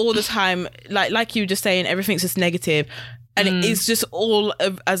 Like, just all the time, like you were just saying, everything's just negative. And it's just all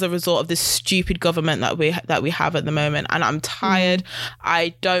as a result of this stupid government that we have at the moment. And I'm tired.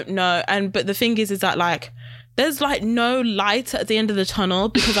 I don't know. But the thing is that, like, there's like no light at the end of the tunnel,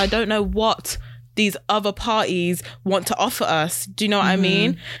 because I don't know what these other parties want to offer us. Do you know what I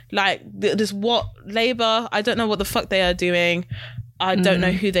mean? Like, this what Labour, I don't know what the fuck they are doing. I don't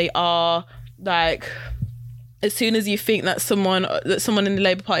know who they are. Like, as soon as you think that someone in the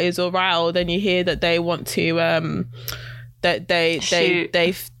Labour Party is all right, then you hear that they want to that they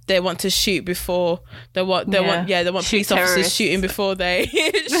want to shoot before they want police officers shooting before they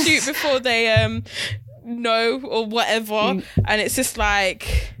shoot before they know or whatever. And it's just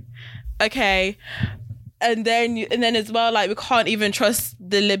like, okay. And then as well, like, we can't even trust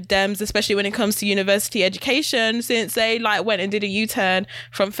the Lib Dems, especially when it comes to university education, since they like went and did a U-turn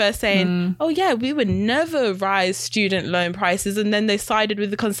from first saying, oh yeah, we would never rise student loan prices, and then they sided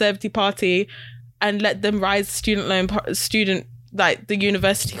with the Conservative Party and let them rise like the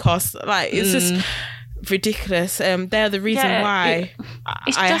university costs. Like, it's just ridiculous. They're the reason why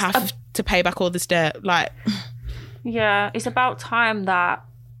I have to pay back all this debt. Like, yeah, it's about time that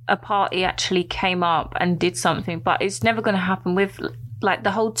a party actually came up and did something, but it's never going to happen with, like,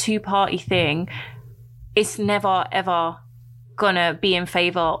 the whole two-party thing. It's never ever gonna be in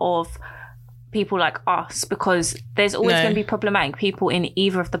favor of people like us, because there's always going to be problematic people in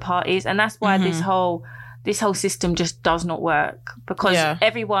either of the parties, and that's why this whole system just does not work. Because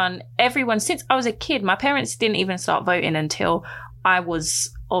everyone since I was a kid, my parents didn't even start voting until I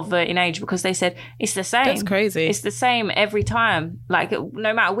was of voting age, because they said it's the same. That's crazy. It's the same every time. Like,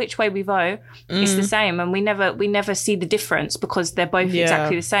 no matter which way we vote, it's the same, and we never see the difference, because they're both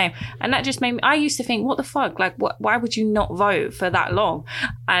exactly the same. And that just made me, I used to think, what the fuck? Like, why would you not vote for that long?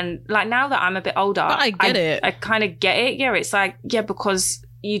 And like, now that I'm a bit older, but I get it. I kind of get it. Yeah, it's like, yeah, because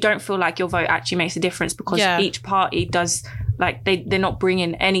you don't feel like your vote actually makes a difference, because each party does, like, they're not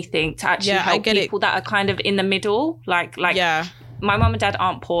bringing anything to actually help people that are kind of in the middle. Like my mum and dad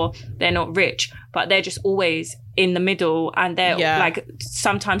aren't poor, they're not rich, but they're just always in the middle, and they're like,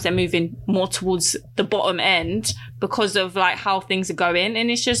 sometimes they're moving more towards the bottom end because of like how things are going.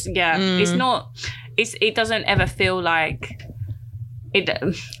 And it's just it's not, it doesn't ever feel like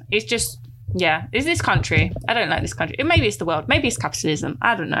it's just it's this country. I don't like this country. Maybe it's the world, maybe it's capitalism,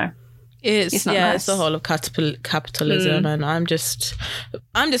 I don't know. It's nice. It's the whole of capitalism, and I'm just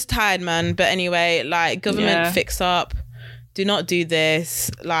tired, man. But anyway, like, government fix up. Do not do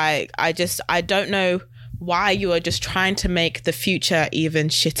this. Like, I don't know why you are just trying to make the future even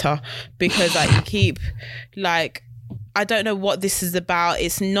shitter, because like, you keep, like, I don't know what this is about.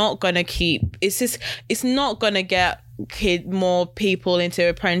 It's not gonna get more people into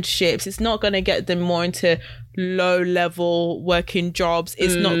apprenticeships. It's not gonna get them more into low level working jobs.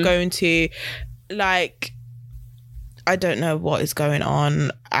 It's not going to, like, I don't know what is going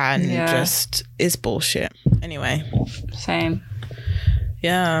on, and just is bullshit. Anyway. Same.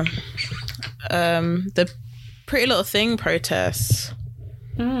 Yeah. The Pretty Little Thing protests.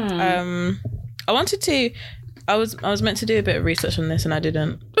 I was meant to do a bit of research on this, and I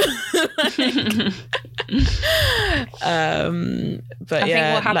didn't. But I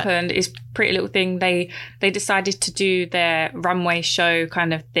think what happened is Pretty Little Thing, they decided to do their runway show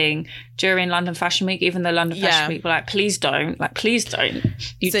kind of thing during London Fashion Week, even though London Fashion Week were like, please don't,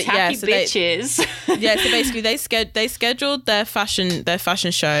 you tacky bitches. So basically they scheduled their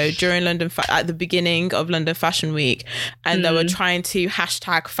fashion show during at the beginning of London Fashion Week, and they were trying to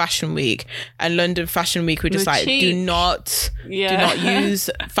hashtag Fashion Week, and London Fashion Week were just like, do not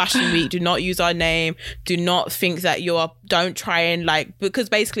use Fashion Week, do not use our name, do not think that don't try and, like, because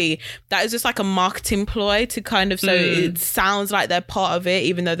basically that is just like a marketing ploy to kind of, so it sounds like they're part of it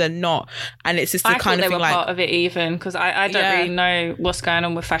even though they're not. And it's just the kind of thing, like, part of it, even because I don't really know what's going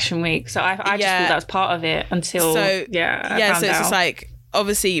on with Fashion Week, so I just thought that was part of it until so it's just like,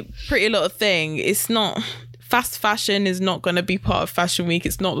 obviously Pretty Little Thing, it's not, fast fashion is not going to be part of Fashion Week.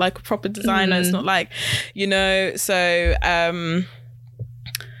 It's not like a proper designer. It's not like, so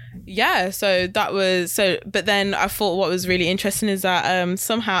so that was but then I thought what was really interesting is that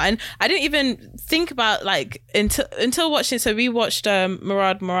somehow, and I didn't even think about, like, until watching, so we watched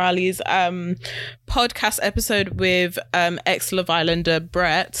Murad Morales podcast episode with ex-Love Islander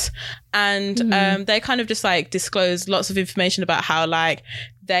Brett, and they kind of just like disclosed lots of information about how, like,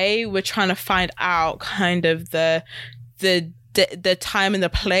 they were trying to find out kind of the time and the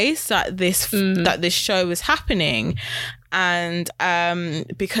place that this show was happening. and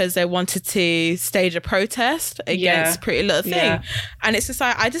because they wanted to stage a protest against Pretty Little Thing. And it's just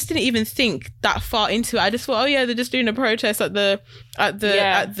like, I just didn't even think that far into it. I just thought, oh yeah, they're just doing a protest at the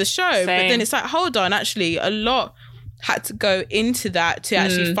show. Same. But then it's like, hold on, actually a lot had to go into that to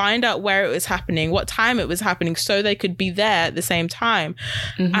actually find out where it was happening, what time it was happening, so they could be there at the same time.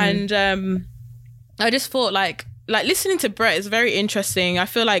 And I just thought like listening to Brett is very interesting. I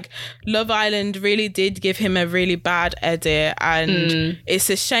feel like Love Island really did give him a really bad edit, and it's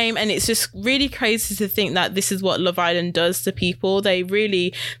a shame, and it's just really crazy to think that this is what Love Island does to people. They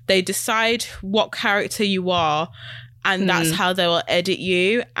decide what character you are, and that's how they will edit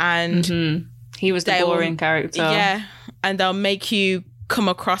you. And he was the boring character. Yeah, and they'll make you come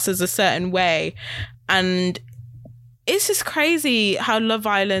across as a certain way. And it's just crazy how Love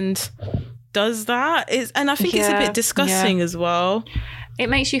Island does that. And I think it's a bit disgusting as well. It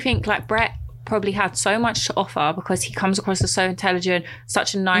makes you think like Brett probably had so much to offer because he comes across as so intelligent,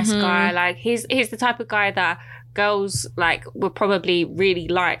 such a nice guy. Like he's the type of guy that girls like would probably really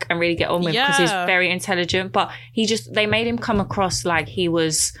like and really get on with because he's very intelligent. But they made him come across like he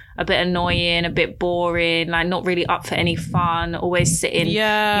was a bit annoying, a bit boring, like not really up for any fun, always sitting,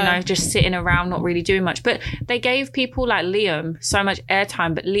 just sitting around, not really doing much. But they gave people like Liam so much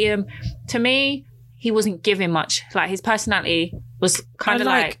airtime. But Liam, to me, he wasn't giving much. Like his personality was kind of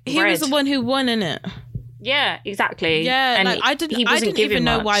like he was the one who won in it. Yeah, exactly. Yeah, and like, I didn't even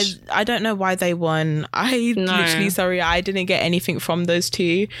know why. I don't know why they won. Literally, I didn't get anything from those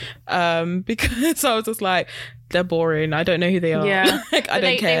two, because I was just like, they're boring. I don't know who they are. Yeah, like, I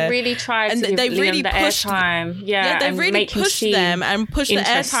don't care. They really tried to give Liam the airtime. Yeah, they really pushed them and pushed the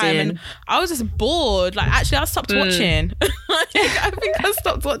airtime, and I was just bored. Like, actually, I stopped watching. I think I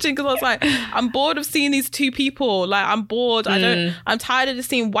stopped watching because I was like, I'm bored of seeing these two people. Like, I'm bored. I'm tired of just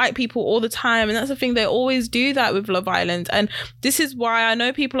seeing white people all the time, and that's the thing. They always do that with Love Island, and this is why I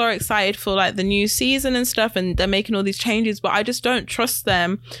know people are excited for like the new season and stuff, and they're making all these changes, but I just don't trust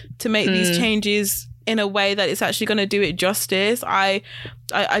them to make these changes in a way that it's actually going to do it justice. I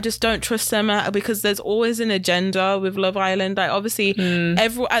just don't trust them because there's always an agenda with Love Island. Like, obviously, at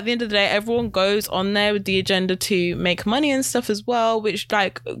the end of the day, everyone goes on there with the agenda to make money and stuff as well, which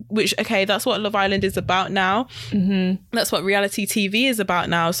okay, that's what Love Island is about now. That's what reality TV is about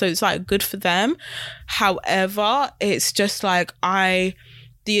now. So it's like good for them. However, it's just like the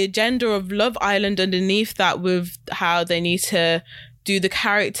agenda of Love Island underneath that, with how they need to do the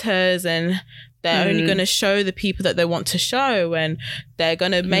characters, and they're only going to show the people that they want to show, and they're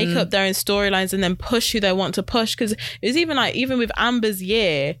going to make up their own storylines and then push who they want to push. Because it was even with Amber's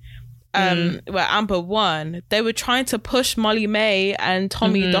year, where Amber won, they were trying to push Molly May and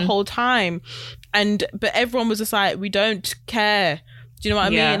Tommy the whole time, but everyone was just like, we don't care. Do you know what I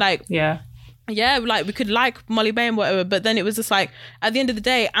mean? Like, like we could like Molly May and whatever, but then it was just like, at the end of the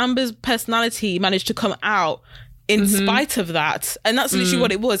day, Amber's personality managed to come out in spite of that. And that's literally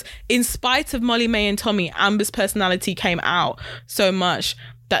what it was. In spite of Molly May and Tommy, Amber's personality came out so much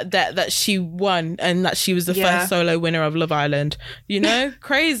that she won, and that she was the first solo winner of Love Island. You know?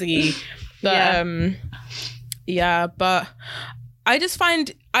 Crazy. But but I just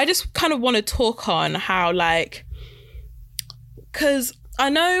kind of want to talk on how, like, because I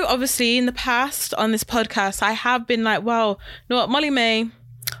know obviously in the past on this podcast I have been like, well, you know what, Molly May,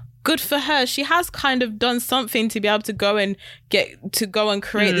 good for her. She has kind of done something to be able to go and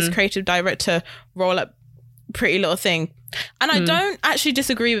create this creative director role at Pretty Little Thing. And I don't actually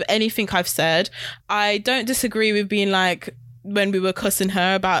disagree with anything I've said. I don't disagree with being like, when we were cussing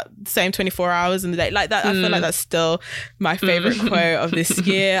her about the same 24 hours in the day, like that. I feel like that's still my favorite quote of this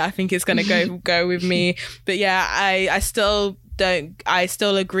year. I think it's going to go with me. But yeah, I still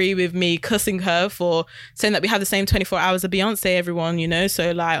agree with me cussing her for saying that we have the same 24 hours of Beyonce, everyone, you know?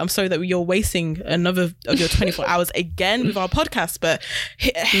 So like, I'm sorry that you're wasting another of your 24 hours again with our podcast, but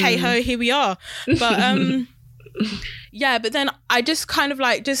hey ho, here we are. But but then I just kind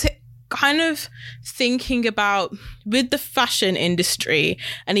of thinking about, with the fashion industry,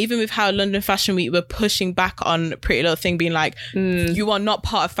 and even with how London Fashion Week were pushing back on Pretty Little Thing, being like, you are not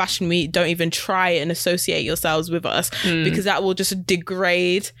part of Fashion Week, don't even try and associate yourselves with us, because that will just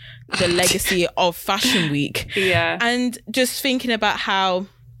degrade the legacy of Fashion Week. And just thinking about how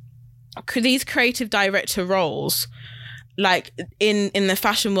these creative director roles, like in the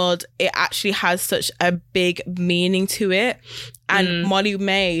fashion world, it actually has such a big meaning to it. And Molly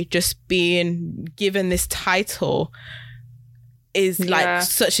May just being given this title is like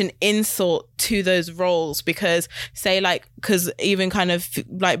such an insult to those roles, because even kind of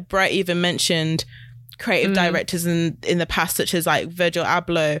like Brett even mentioned creative directors in the past, such as like Virgil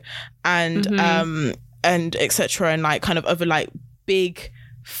Abloh and and etc., and like kind of other like big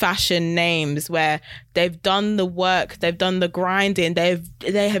fashion names where they've done the work, they've done the grinding, they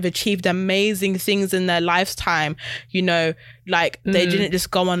have achieved amazing things in their lifetime, you know, like they didn't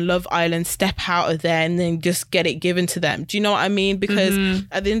just go on Love Island, step out of there and then just get it given to them. Do you know what I mean? Because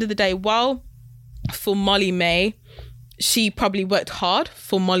at the end of the day, while for Molly-Mae, she probably worked hard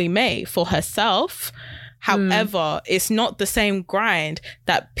for Molly-Mae, for herself, however, it's not the same grind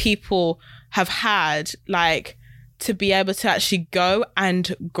that people have had, like, to be able to actually go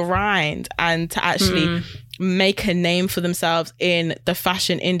and grind and to actually make a name for themselves in the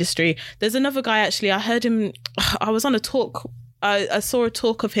fashion industry. There's another guy, actually, I heard him, I was on a talk, I saw a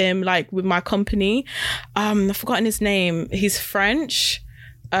talk of him like with my company. I've forgotten his name. He's French,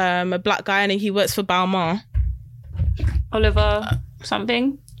 a black guy, and he works for Balmain. Oliver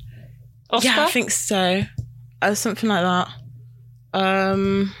something? Oscar? Yeah, I think so. Something like that.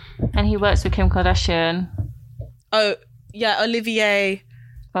 And he works with Kim Kardashian. Oh, yeah, Olivier.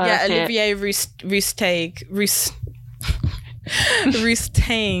 Olivier Rousteing,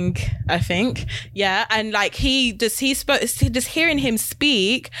 I think. Yeah, and like just hearing him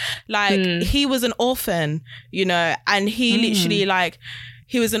speak, like he was an orphan, you know, and he literally, like,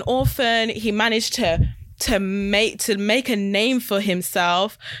 he was an orphan. He managed to make a name for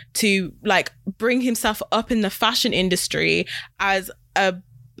himself, to like bring himself up in the fashion industry as a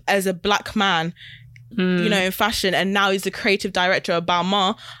black man, you know, in fashion, and now he's the creative director of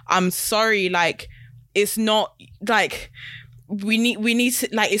Balmain. I'm sorry, like, it's not like we need to,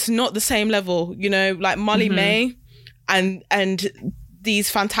 like, it's not the same level, you know, like Molly-Mae and these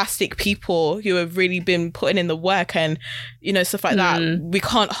fantastic people who have really been putting in the work and, you know, stuff like that. We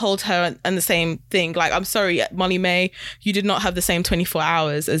can't hold her and the same thing. Like, I'm sorry, Molly-Mae, you did not have the same 24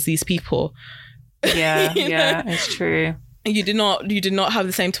 hours as these people. Yeah, yeah, it's true. You did not have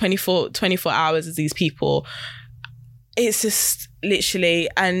the same 24 hours as these people. It's just literally,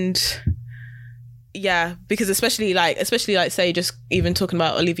 and yeah, because especially like say, just even talking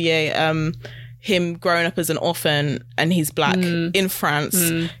about Olivier, him growing up as an orphan, and he's black in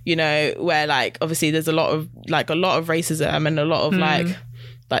France, you know, where like obviously there's a lot of racism and a lot of like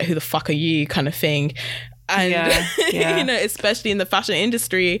who the fuck are you kind of thing, and you know, especially in the fashion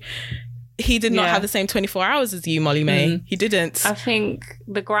industry. He did not have the same 24 hours as you, Molly-Mae. He didn't. I think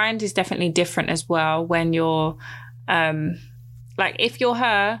the grind is definitely different as well when you're, like, if you're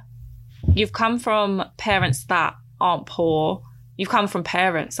her, you've come from parents that aren't poor. You've come from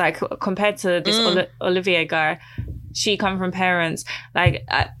parents, like, compared to this Olivier guy, she come from parents, like,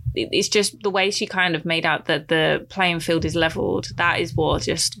 it's just the way she kind of made out that the playing field is leveled. That is what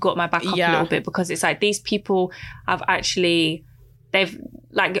just got my back up a little bit, because it's like these people have actually,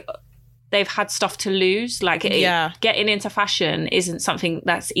 they've had stuff to lose. Like, getting into fashion isn't something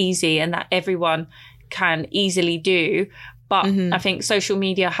that's easy and that everyone can easily do. But I think social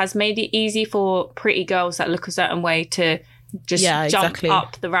media has made it easy for pretty girls that look a certain way to just jump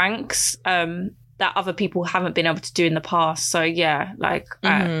up the ranks that other people haven't been able to do in the past. So yeah, like,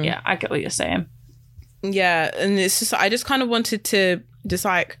 I get what you're saying. Yeah, and it's just, I just kind of wanted to just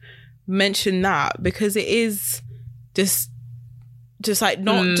like mention that, because it is just like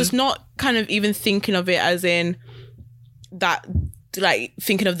not kind of even thinking of it as in that, like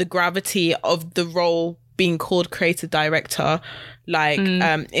thinking of the gravity of the role being called creative director, like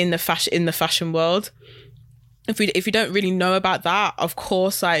in the fashion world. If you don't really know about that, of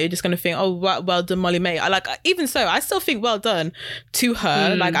course, like, you're just gonna think, oh, well done, Molly-Mae. Even so, I still think well done to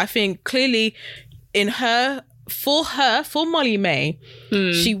her. Like, I think clearly for Molly-Mae,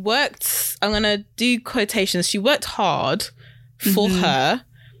 she worked, I'm gonna do quotations, she worked hard for her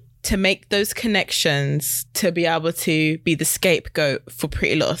to make those connections, to be able to be the scapegoat for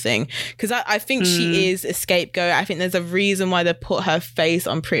Pretty Little Thing. Because I think she is a scapegoat. I think there's a reason why they put her face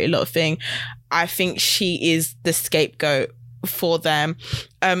on Pretty Little Thing. I think she is the scapegoat for them.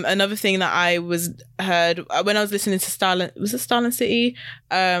 Another thing that I heard when I was listening to Starling City?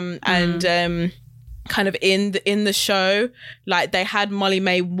 And kind of in the show, like, they had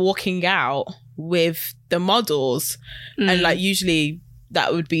Molly-Mae walking out with the models, and like usually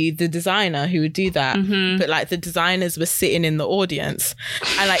that would be the designer who would do that, but like the designers were sitting in the audience,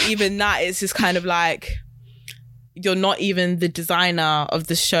 and like even that is just kind of like, you're not even the designer of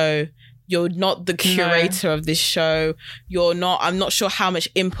the show, you're not the curator of this show, I'm not sure how much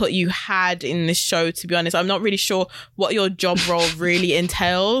input you had in this show, to be honest. I'm not really sure what your job role really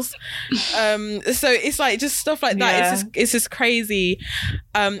entails. So it's like just stuff like that. It's just crazy.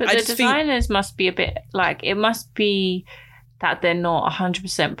 But the designers must be a bit like, it must be that they're not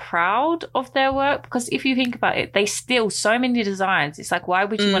 100% proud of their work. Because if you think about it, they steal so many designs. It's like, why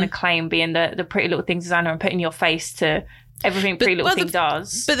would you want to claim being the Pretty Little Thing designer and putting your face to everything Pretty Little Thing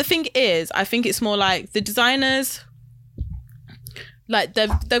does? But the thing is, I think it's more like the designers, like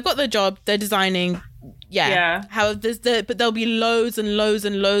they've got their job, they're designing. Yeah. However, but there'll be loads and loads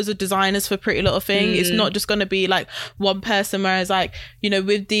and loads of designers for Pretty Little Thing. It's not just going to be like one person. Whereas, like, you know,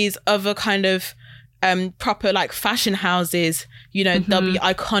 with these other kind of proper like fashion houses, you know, there'll be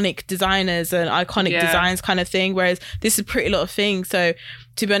iconic designers and iconic designs kind of thing. Whereas this is Pretty Little Thing. So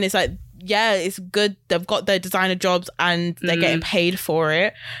to be honest, like, yeah, it's good. They've got their designer jobs and they're getting paid for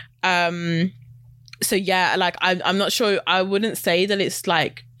it. So yeah, like I'm not sure. I wouldn't say that it's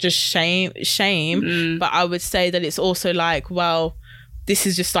like just shame, but I would say that it's also like, well, this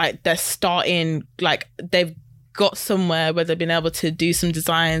is just like they're starting, like they've got somewhere where they've been able to do some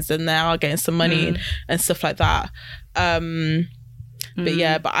designs and they are getting some money and stuff like that. But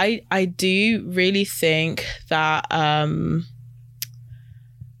yeah, but I do really think that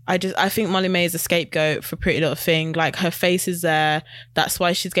I think Molly-Mae is a scapegoat for Pretty Little Thing. Like, her face is there. That's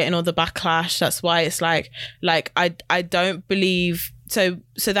why she's getting all the backlash. That's why it's like I don't believe. So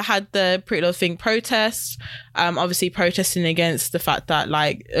they had the Pretty Little Thing protests, obviously protesting against the fact that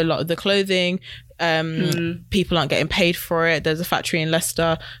like a lot of the clothing, people aren't getting paid for it. There's a factory in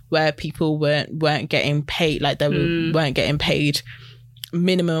Leicester where people weren't getting paid, like they weren't getting paid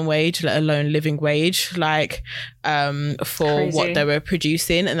minimum wage, let alone living wage, like for what they were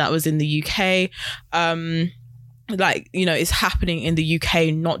producing, and that was in the UK. Like, you know, it's happening in the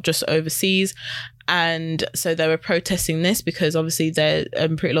UK, not just overseas. And so they were protesting this because obviously they're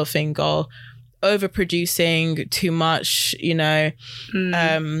Pretty Little Thing are overproducing too much, you know,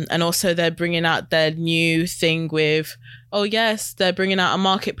 and also they're bringing out their new thing with, oh yes, they're bringing out a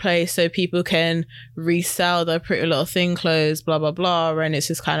marketplace so people can resell their Pretty Little Thing clothes, blah blah blah. And it's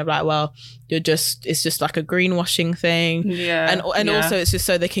just kind of like, well, it's just like a greenwashing thing, and also it's just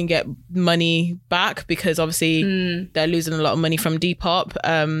so they can get money back, because obviously they're losing a lot of money from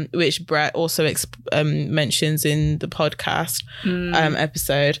Depop, which Brett also mentions in the podcast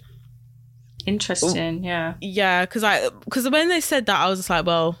episode. Interesting. Yeah, because when they said that, I was just like,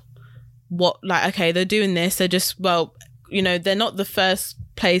 well, what, like, okay, they're doing this, they're just, well, you know, they're not the first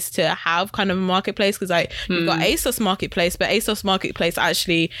place to have kind of a marketplace, because like you've got ASOS Marketplace, but ASOS Marketplace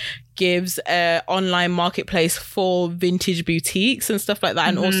actually gives a online marketplace for vintage boutiques and stuff like that,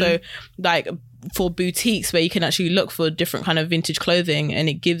 and also like for boutiques where you can actually look for different kind of vintage clothing, and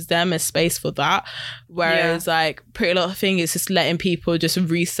it gives them a space for that. Whereas like Pretty Little Thing is just letting people just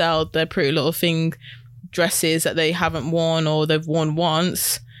resell their Pretty Little Thing dresses that they haven't worn or they've worn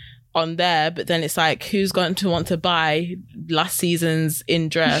once on there, but then it's like, who's going to want to buy last season's in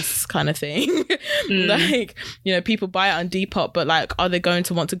dress kind of thing? Like, you know, people buy it on Depop, but like, are they going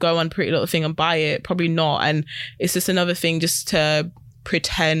to want to go on Pretty Little Thing and buy it? Probably not. And it's just another thing just to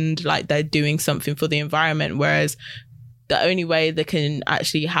pretend like they're doing something for the environment, whereas the only way they can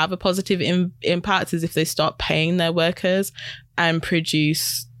actually have a positive impact is if they start paying their workers and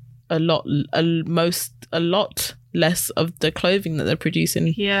produce a lot less of the clothing that they're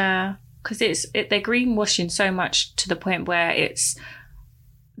producing. Yeah, because they're greenwashing so much to the point where it's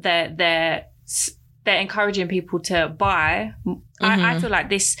they're encouraging people to buy. I feel like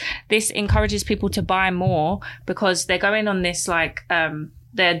this encourages people to buy more, because they're going on this like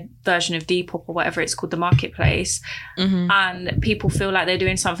their version of Depop or whatever it's called, the marketplace, and people feel like they're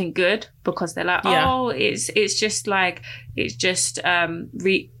doing something good because they're like, oh, it's just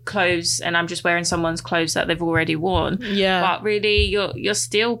clothes, and I'm just wearing someone's clothes that they've already worn. But really you're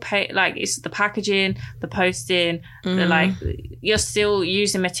still like, it's the packaging, the posting, the like, you're still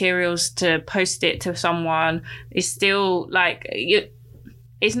using materials to post it to someone. It's still like,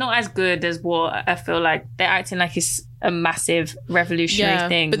 it's not as good as what I feel like they're acting like it's a massive revolutionary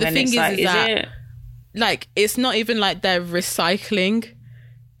thing. But the thing is like, that it? Like, it's not even like they're recycling,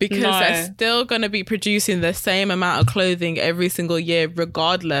 because they're still going to be producing the same amount of clothing every single year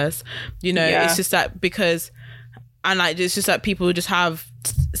regardless, you know. It's just that because, and like, it's just that people just have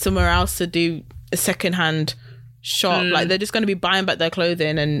somewhere else to do a secondhand shop. Like, they're just going to be buying back their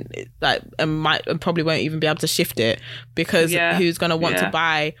clothing, and like, and probably won't even be able to shift it, because who's going to want to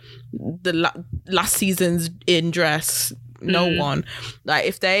buy the last season's in dress? No one. Like,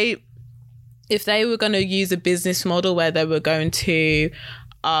 if they were going to use a business model where they were going to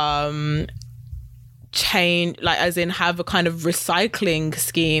change, like, as in have a kind of recycling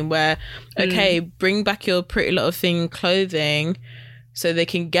scheme where, okay, bring back your Pretty Little Thing clothing so they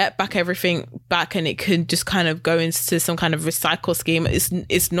can get back everything back, and it can just kind of go into some kind of recycle scheme.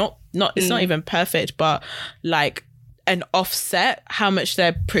 It's not even perfect, but like, and offset how much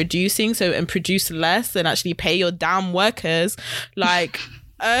they're producing, and produce less and actually pay your damn workers, like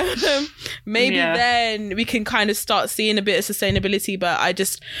maybe then we can kind of start seeing a bit of sustainability. But I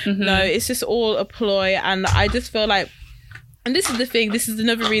just no, it's just all a ploy. And I just feel like, and this is the thing, this is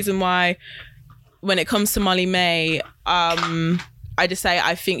another reason why when it comes to Molly-Mae, I just say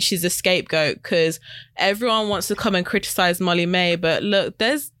I think she's a scapegoat, because everyone wants to come and criticize Molly-Mae, but look,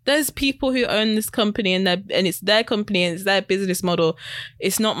 there's people who own this company, and it's their company and it's their business model.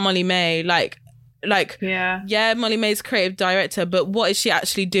 It's not Molly-Mae. Like Molly-Mae's creative director, but what is she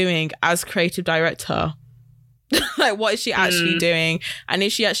actually doing as creative director? Like, what is she actually doing? And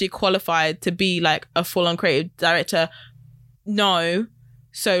is she actually qualified to be like a full-on creative director? No.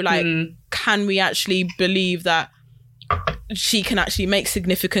 So like, can we actually believe that she can actually make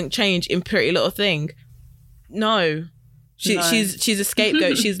significant change in Pretty Little Thing? No. She's a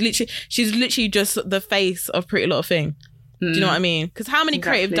scapegoat. she's literally just the face of Pretty Little Thing. Do you know what I mean? Because how many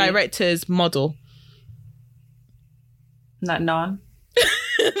creative directors model? Like none.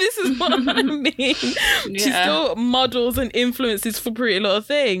 This is what I mean. She still models and influences for Pretty Little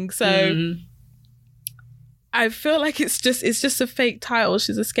Thing. So I feel like it's just a fake title.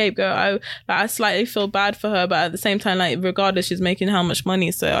 She's a scapegoat. I slightly feel bad for her, but at the same time, like, regardless, she's making how much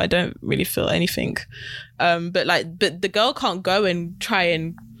money, so I don't really feel anything. But the girl can't go and try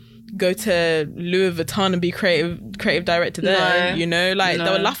and go to Louis Vuitton and be creative director there. No, you know, like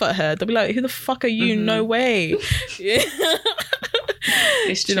they'll laugh at her. They'll be like, "Who the fuck are you? No way." Yeah.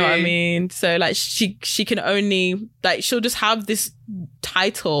 It's Do you know what I mean? So like she can only, like, she'll just have this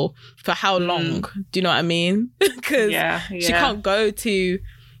title for how long? Do you know what I mean? Because she can't go to,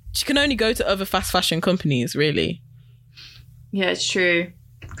 she can only go to other fast fashion companies, really. Yeah, it's true.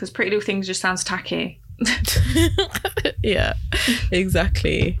 Because Pretty Little Things just sounds tacky. Yeah,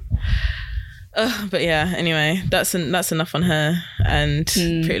 exactly. But yeah, anyway, that's enough on her and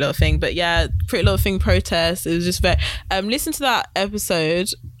Pretty Little Thing. But yeah, Pretty Little Thing protest, it was just very listen to that episode,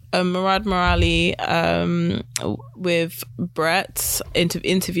 Murad Morali with Brett,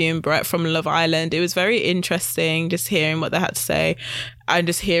 interviewing Brett from Love Island. It was very interesting just hearing what they had to say, and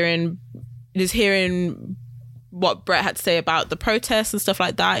just hearing what Brett had to say about the protests and stuff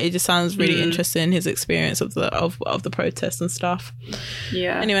like that. It just sounds really interesting, his experience of the protests and stuff.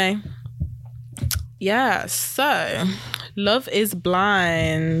 Yeah. Anyway. Yeah, so Love is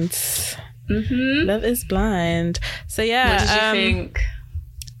Blind. Love is Blind. So yeah. What did you think?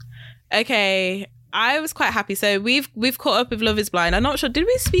 Okay, I was quite happy. So we've caught up with Love is Blind. I'm not sure, did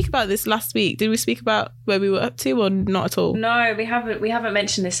we speak about this last week? Did we speak about where we were up to, or not at all? No, we haven't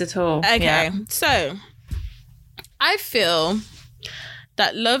mentioned this at all. Okay, so I feel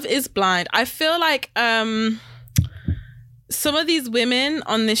that Love is Blind, I feel like some of these women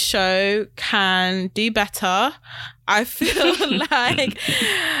on this show can do better. I feel like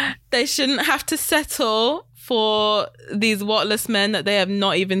they shouldn't have to settle for these whatless men that they have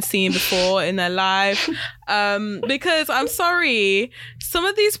not even seen before in their life. Because I'm sorry, some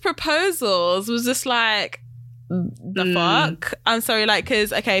of these proposals was just like, the fuck? I'm sorry, like,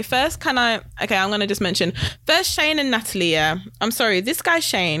 because, I'm going to just mention, first Shane and Natalie, yeah. I'm sorry, this guy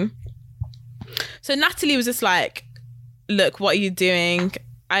Shane. So Natalie was just like, look, what are you doing?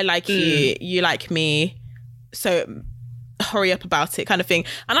 I like you, you like me, so hurry up about it, kind of thing.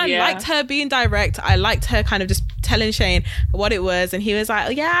 And I liked her being direct. I liked her kind of just telling Shane what it was, and he was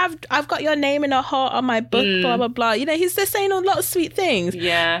like, I've got your name in a heart on my book, blah blah blah. You know, he's just saying a lot of sweet things.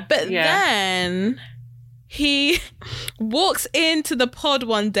 But then he walks into the pod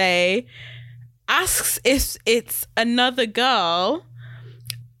one day, asks if it's another girl,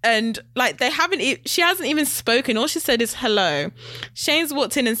 and like she hasn't even spoken. All she said is hello. Shane's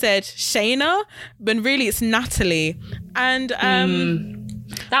walked in and said Shayna, but really it's Natalie. And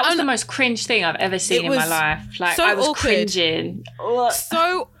that was the most cringe thing I've ever seen in my life. Like, so I was cringing.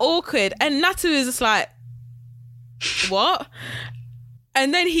 So awkward. And Natalie was just like, what?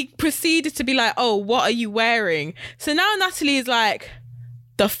 And then he proceeded to be like, oh, what are you wearing? So now Natalie is like,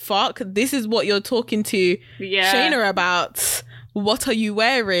 the fuck? This is what you're talking to Shayna about. What are you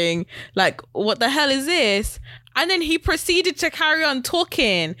wearing? Like, what the hell is this? And then he proceeded to carry on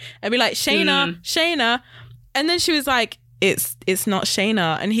talking and be like, Shayna. And then she was like, it's not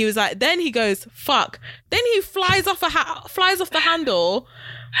Shayna. And he was like, then he goes, fuck. Then he flies off the handle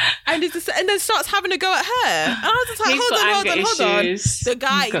and then starts having a go at her. And I was just like, hold on. The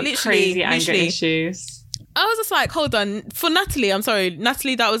guy literally crazy anger issues. I was just like, hold on. For Natalie, I'm sorry,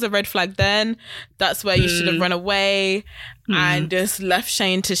 Natalie, that was a red flag then. That's where you should have run away and just left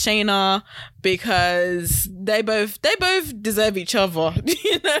Shane to Shayna, because they both deserve each other.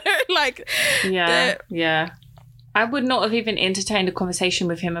 You know, like, yeah. I would not have even entertained a conversation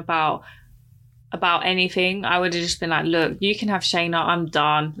with him about anything. I would have just been like, look, you can have Shayna, I'm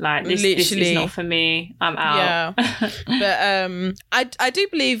done. Like, this is not for me. I'm out. Yeah. But I do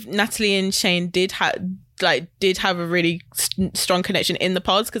believe Natalie and Shane did have a really strong connection in the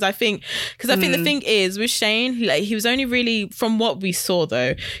pods, because I think the thing is with Shane, he was only really, from what we saw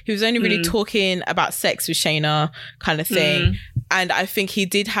though, he was only really talking about sex with Shayna kind of thing. And I think he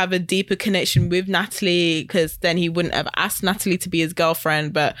did have a deeper connection with Natalie, because then he wouldn't have asked Natalie to be his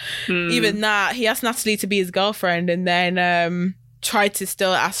girlfriend. But even that, he asked Natalie to be his girlfriend and then tried to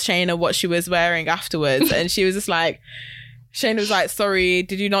still ask Shayna what she was wearing afterwards. And she was just like, Shayna was like, sorry,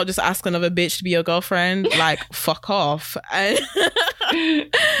 did you not just ask another bitch to be your girlfriend? Like, fuck off. And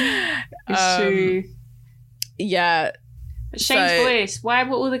it's true. Yeah. Shane's voice, why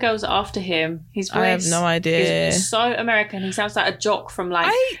were all the girls after him? His voice, I have no idea. Is so American. He sounds like a jock from like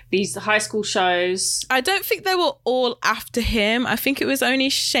these high school shows. I don't think they were all after him. I think it was only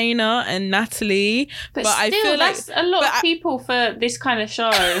Shayna and Natalie. But still, I feel that's a lot of people for this kind of show.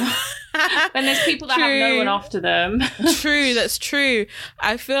 When there's people that have no one after them. True, that's true.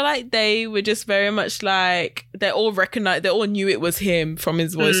 I feel like they were just very much like, they all knew it was him from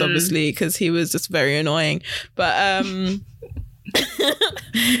his voice, obviously, because he was just very annoying. But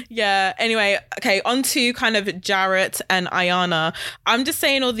yeah, anyway, okay, on to kind of Jarrett and Ayana. I'm just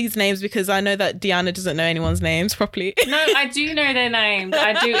saying all these names because I know that Deanna doesn't know anyone's names properly. No, I do know their names.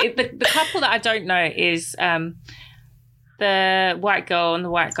 I do. The couple that I don't know is the white girl and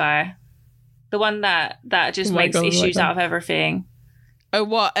the white guy. The one that just makes issues out of everything. Oh,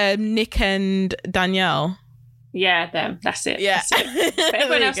 what? Nick and Danielle? Yeah, them. That's it. Yeah. That's it.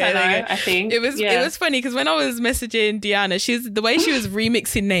 Everyone else I know, I think. It was funny because when I was messaging Deanna, the way she was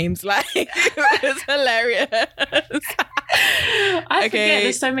remixing names, like, it was hilarious. I forget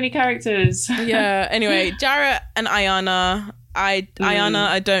there's so many characters. Yeah. Anyway, Jarrett and Ayana. Ayana,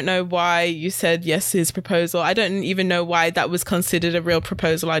 I don't know why you said yes to his proposal. I don't even know why that was considered a real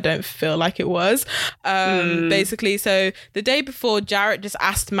proposal. I don't feel like it was. Basically, so the day before, Jarrett just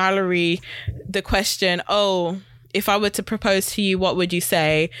asked Mallory the question, if I were to propose to you, what would you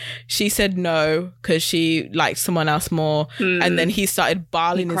say? She said no, because she liked someone else more. And then he started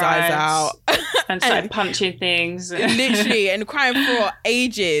bawling his eyes out. And started punching things. Literally, and crying for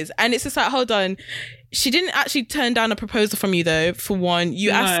ages. And it's just like, hold on. She didn't actually turn down a proposal from you, though, for one.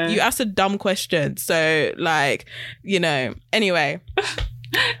 You asked a dumb question. So, like, anyway.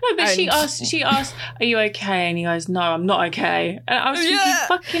 No, but she asked, are you okay? And he goes, no, I'm not okay. And I was thinking,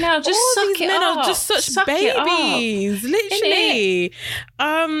 fucking hell, just all suck these it men up. Are just such babies, literally.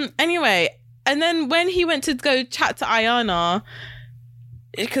 Anyway, and then when he went to go chat to Ayana,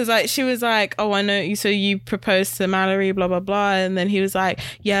 because like she was like, I know you, so you proposed to Mallory, blah blah blah, and then he was like,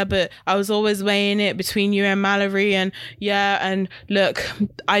 yeah, but I was always weighing it between you and Mallory, and and look,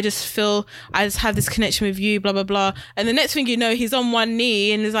 I just have this connection with you, blah blah blah. And the next thing you know, he's on one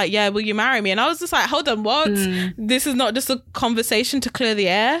knee and is like, yeah, will you marry me? And I was just like, hold on, what? This is not just a conversation to clear the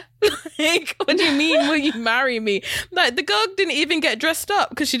air. Like, what do you mean, will you marry me? Like, the girl didn't even get dressed up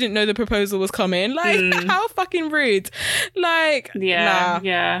because she didn't know the proposal was coming. Like, how fucking rude. Like,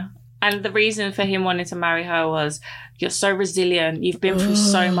 yeah. And the reason for him wanting to marry her was, you're so resilient, you've been through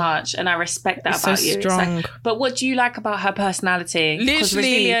so much, and I respect that about you. Strong. It's like, but what do you like about her personality? Because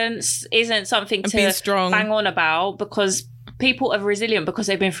resilience isn't something to bang on about, because people are resilient because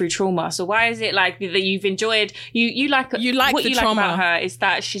they've been through trauma. So why is it like that you've enjoyed you like what you like about her is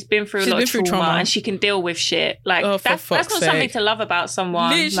that she's been through a lot of trauma and she can deal with shit. Like, that's not something to love about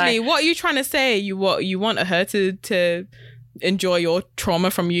someone. Literally, like, what are you trying to say? You want her to enjoy your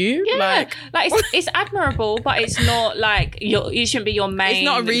trauma from you? Yeah, like it's admirable, but it's not like it shouldn't be your main, it's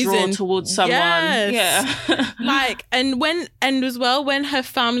not a reason draw towards someone. Yeah. Like, and as well, when her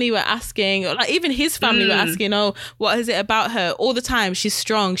family were asking, or like even his family were asking, what is it about her? All the time, she's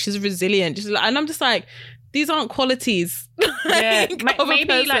strong, she's resilient, and I'm just like, these aren't qualities. Yeah,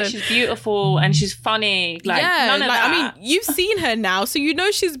 maybe like she's beautiful and she's funny. Like, none of that. I mean, you've seen her now, so you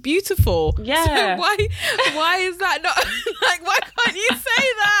know she's beautiful. Yeah. So why is that not like? Why can't you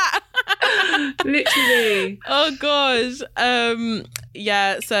say that? Literally. Oh gosh.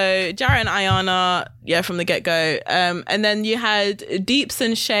 Yeah. So Jarrett and Ayana, from the get go. And then you had Deeps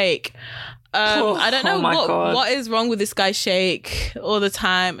and Shake. I don't know what is wrong with this guy Shake all the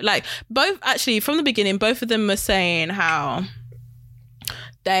time. Like, both, actually, from the beginning, both of them were saying how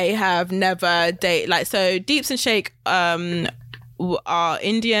they have never dated. Like, so Deeps and Shake are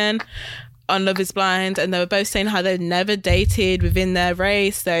Indian on Love is Blind, and they were both saying how they've never dated within their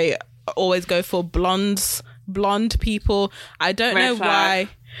race. They always go for blonde people. I don't know why.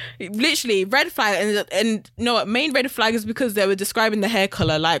 Literally, red flag. And no, what, main red flag is because they were describing the hair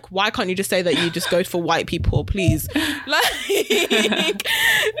color. Like, why can't you just say that you just go for white people, please? Like,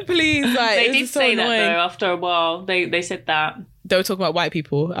 please. Like, they did say that though. After a while, they said that they were talking about white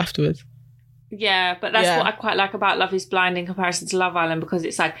people afterwards. Yeah, but that's what I quite like about Love is Blind in comparison to Love Island, because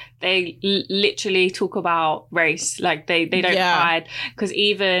it's like they literally talk about race. Like they don't hide. Because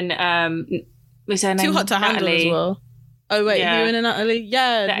even was her name Too Hot to Handle as well. Oh wait, you and Natalie?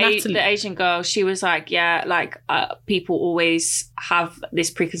 Yeah, Natalie. The Asian girl, she was like, people always have this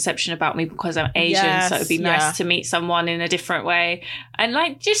preconception about me because I'm Asian, so it'd be nice to meet someone in a different way. And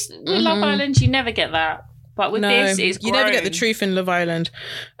like, just with Love Island, you never get that. But with this, it's you never get the truth in Love Island.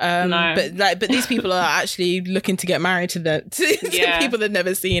 No. But these people are actually looking to get married to people they've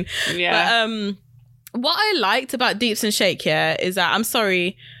never seen. Yeah. But what I liked about Deeps and Shake here is that, I'm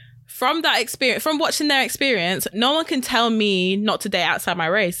sorry, from that experience, from watching their experience, no one can tell me not to date outside my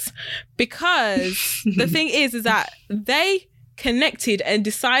race, because the thing is that they connected and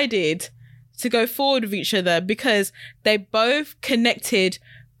decided to go forward with each other because they both connected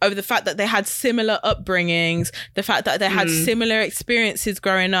over the fact that they had similar upbringings, the fact that they had similar experiences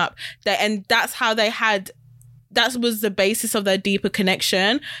growing up, and that's how they had, that was the basis of their deeper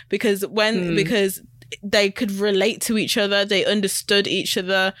connection, because because they could relate to each other, they understood each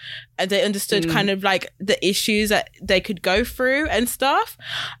other, and they understood kind of like the issues that they could go through and stuff.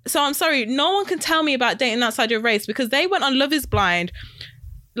 So I'm sorry, no one can tell me about dating outside your race, because they went on Love is Blind,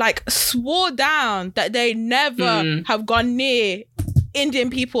 like swore down that they never have gone near Indian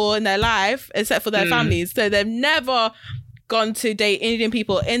people in their life except for their families. So they've never gone to date Indian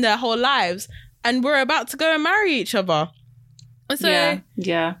people in their whole lives, and we're about to go and marry each other. So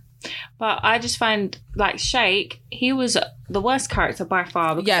yeah. But I just find, like, Shake, he was the worst character by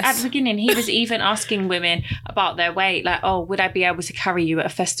far. Because at the beginning, he was even asking women about their weight. Like, oh, would I be able to carry you at a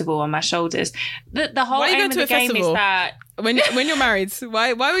festival on my shoulders? The whole aim of the game is that... When you're married,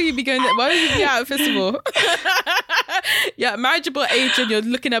 why would you be going there? Why would you be at a festival? Marriageable age, and you're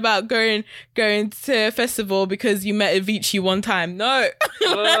looking about going to a festival because you met Avicii one time. No.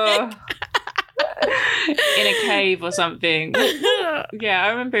 In a cave or something. Yeah, I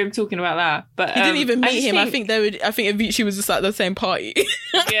remember him talking about that. But he didn't even meet him. I think Avicii was just at the same party.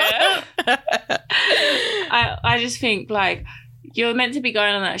 Yeah. I just think, like, you're meant to be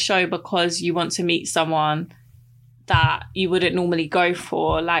going on that show because you want to meet someone that you wouldn't normally go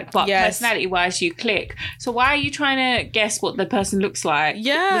for, like, but personality wise you click. So why are you trying to guess what the person looks like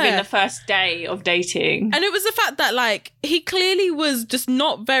within the first day of dating? And it was the fact that, like, he clearly was just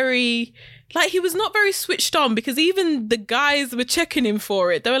not very, like, he was not very switched on, because even the guys were checking him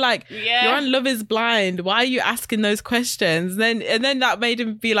for it. They were like, you're on Love is Blind, why are you asking those questions? And then that made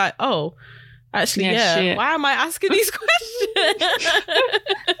him be like, oh, actually, why am I asking these questions?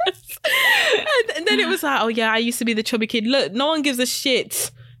 and then it was like, oh yeah, I used to be the chubby kid. Look, no one gives a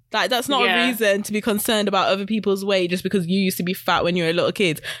shit. Like, that's not a reason to be concerned about other people's weight just because you used to be fat when you were a little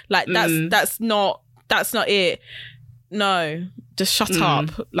kid. Like, that's not it. No, just shut up.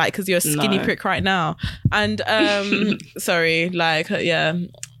 Like, because you're a skinny prick right now. And sorry, like, I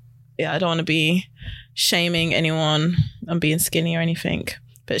don't want to be shaming anyone on being skinny or anything.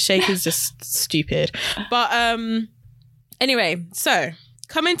 But Shake is just stupid. But anyway, so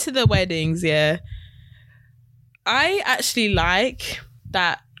coming to the weddings, I actually like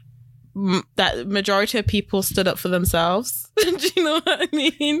that majority of people stood up for themselves. Do you know what I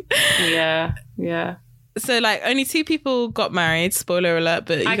mean? Yeah. So, like, only 2 people got married. Spoiler alert,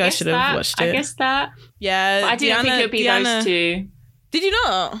 but you guys should have watched it. I guess that. Yeah. But I didn't think it would be those 2. Did you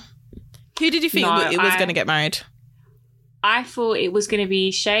not? Who did you think was going to get married? I thought it was going to be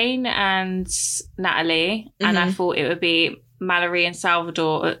Shane and Natalie, and I thought it would be Mallory and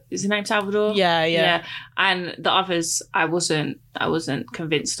Salvador. Is his name Salvador? Yeah. And the others, I wasn't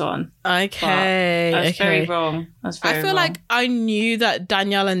convinced on. Okay. But I was very wrong. I feel like I knew that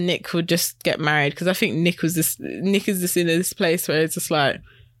Danielle and Nick would just get married, because I think Nick is just in this place where it's just like,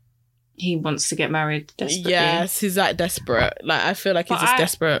 he wants to get married desperately. Yes, he's like desperate. Like, I feel like he's just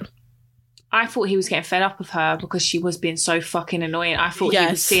desperate. I thought he was getting fed up with her because she was being so fucking annoying. I thought he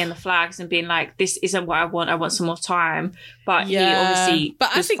was seeing the flags and being like, this isn't what I want. I want some more time. But he obviously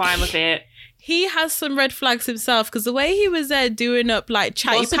was fine with it. He has some red flags himself, because the way he was there doing up, like,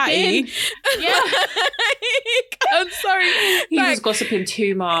 chatty patty. Yeah. I'm sorry. He was gossiping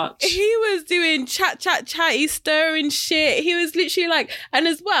too much. He was doing chatty, stirring shit. He was literally like, and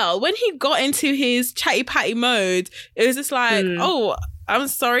as well, when he got into his chatty patty mode, it was just like, oh, I'm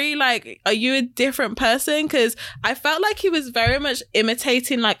sorry, like, are you a different person? Because I felt like he was very much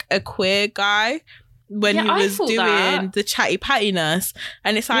imitating, like, a queer guy. when he was doing the chatty pattiness,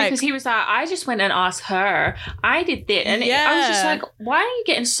 and it's like, because he was like, I just went and asked her, I did this, and I was just like, why are you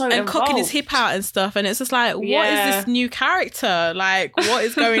getting so involved? Cocking his hip out and stuff, and it's just like, what is this new character? Like, what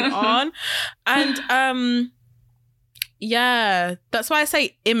is going on? And yeah, that's why I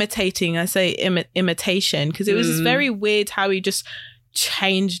say imitating. I say imitation, because it was just very weird how he just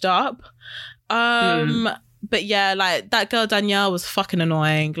changed up. But yeah, like that girl Danielle was fucking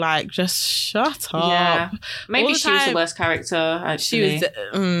annoying. Like, just shut up. Yeah, maybe she was the worst character. Actually, she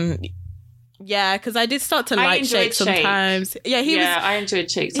was. Yeah, because I did start to like Shake sometimes. Yeah, I enjoyed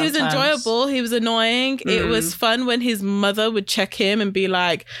Shake sometimes. He was enjoyable. He was annoying. It was fun when his mother would check him and be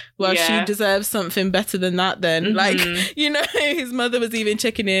like, well, she deserves something better than that then. Like, you know, his mother was even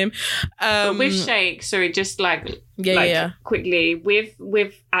checking him. But with Shake, sorry, just quickly,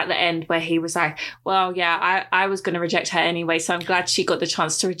 with at the end where he was like, well, yeah, I was going to reject her anyway, so I'm glad she got the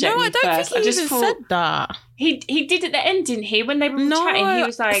chance to reject me first. No, I don't think he even said that. He did at the end, didn't he? When they were chatting, he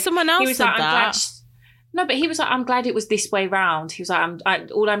was like, someone else said that. No, but he was like, I'm glad it was this way round. He was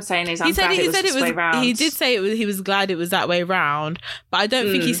like, all I'm saying is I'm glad it was this way round. He did say he was glad it was that way round, but I don't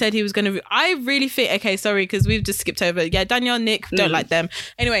think he said he was going to... I really think... Okay, sorry, because we've just skipped over. Yeah, Danielle, Nick, don't like them.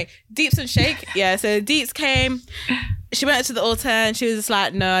 Anyway, Deeps and Shake. Yeah, so Deeps came... She went to the altar and she was just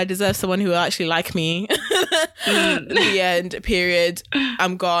like, no, I deserve someone who will actually like me. The end, period.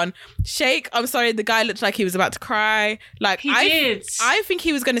 I'm gone. Shake, I'm sorry, the guy looked like he was about to cry. Like, he did. I think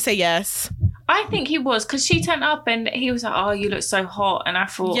he was going to say yes. I think he was, because she turned up and he was like, oh, you look so hot. And I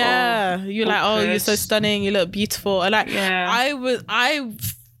thought, you're like, oh, you're so stunning. You look beautiful. And like,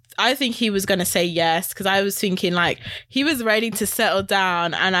 I think he was going to say yes, because I was thinking like he was ready to settle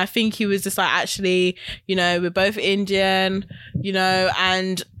down, and I think he was just like, actually, you know, we're both Indian, you know,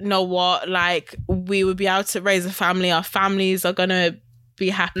 and you know what, like we would be able to raise a family. Our families are going to be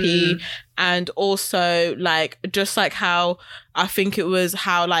happy. And also like, just like how I think it was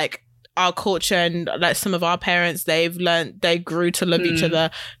how like our culture and like some of our parents, they grew to love each other.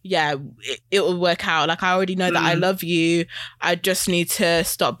 Yeah, it will work out. Like, I already know that I love you. I just need to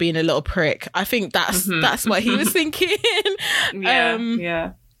stop being a little prick. I think that's what he was thinking.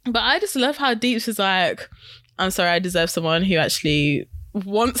 Yeah. But I just love how Deeps is like, I'm sorry, I deserve someone who actually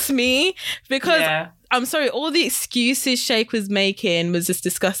wants me, because I'm sorry, all the excuses Shake was making was just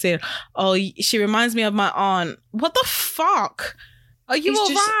disgusting. Oh, she reminds me of my aunt. What the fuck? Are you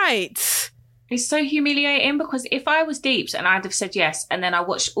all right? It's so humiliating, because if I was Deeps and I'd have said yes, and then I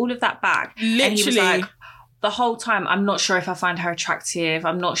watched all of that back, literally, and he was like, the whole time, I'm not sure if I find her attractive.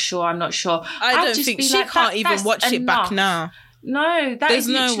 I'm not sure. I don't think she can't even watch it back now. No, that is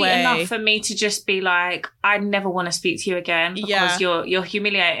literally enough for me to just be like, I never want to speak to you again, because you're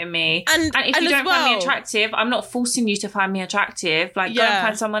humiliating me. And if you don't find me attractive, I'm not forcing you to find me attractive. Like, go and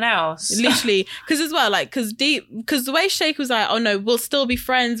find someone else. Literally. Because as well, like, because the way Shake was like, oh no, we'll still be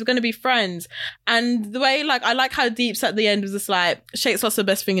friends. We're going to be friends. And the way, like, I like how Deeps at the end was just like, Shake's lost the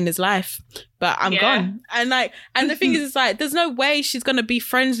best thing in his life, but I'm gone. And like, and the thing is, it's like, there's no way she's going to be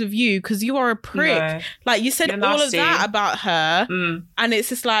friends with you, because you are a prick. No. Like, you said all of that about her. And it's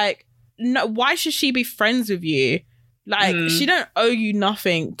just like, no, why should she be friends with you? Like, she don't owe you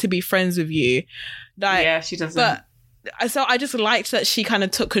nothing to be friends with you. Like, yeah, she doesn't. But so I just liked that she kind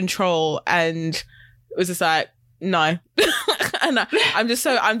of took control and was just like, no. And I'm just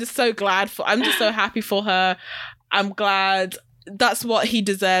so happy for her. I'm glad. That's what he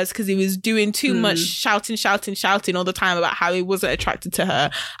deserves, because he was doing too much shouting all the time about how he wasn't attracted to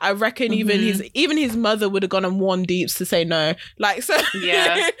her. I reckon even his mother would have gone and warned Deeps to say no. Like, so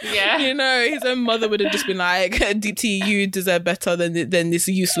you know, his own mother would have just been like, Deepty, you deserve better than this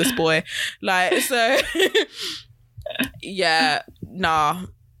useless boy. Like, so yeah, nah,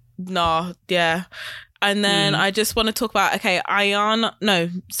 yeah. And then I just want to talk about,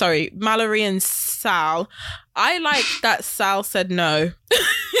 Mallory and Sal. I like that Sal said no.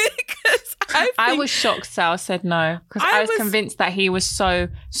 I was shocked Sal said no, because I was convinced that he was so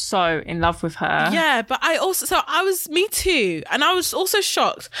in love with her. Yeah, but me too. And I was also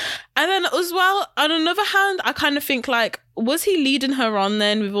shocked. And then as well, on another hand, I kind of think like, was he leading her on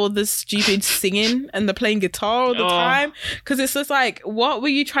then with all this stupid singing and the playing guitar all the time? Because it's just like, what were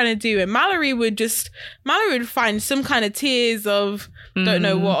you trying to do? And Mallory would find some kind of tears of, don't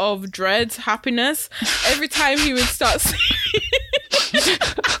know what, of dread, happiness, every time he would start singing.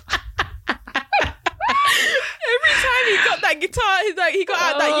 Every time he got that guitar, he got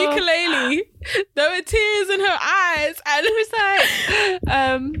out that ukulele, there were tears in her eyes, and it was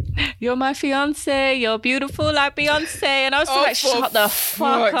like, you're my fiance, you're beautiful like Beyonce, and I was like, shut the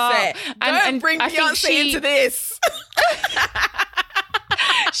fuck up. Don't bring Beyonce into this.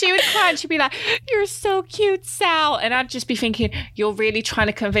 She would cry and she'd be like, "You're so cute, Sal." And I'd just be thinking, you're really trying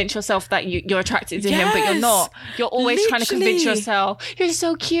to convince yourself that you're attracted to him, but you're not. You're always trying to convince yourself, "You're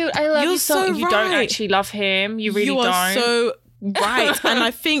so cute. I love you so." You don't actually love him. You really don't. You are so right. And I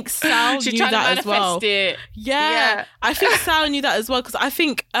think Sal knew that as well. Yeah. I think Sal knew that as well, because I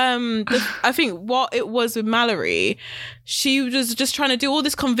think I think what it was with Mallory, she was just trying to do all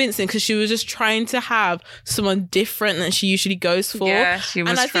this convincing because she was just trying to have someone different than she usually goes for. Yeah, she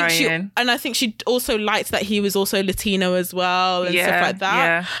was trying. And I think she also liked that he was also Latino as well and stuff like that.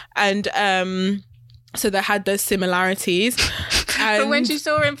 Yeah. And so they had those similarities. But when she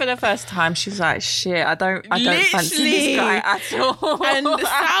saw him for the first time, she was like, "Shit, I don't fancy this guy at all." And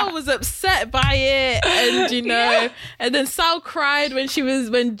Sal was upset by it, and and then Sal cried when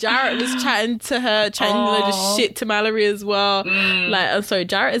Jarrett was chatting to her, chatting a load of shit to Mallory as well. Like, I'm sorry,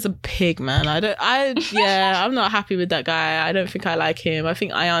 Jarrett is a pig, man. I'm not happy with that guy. I don't think I like him. I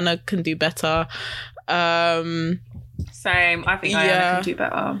think Ayana can do better. Same. I think Ayana can do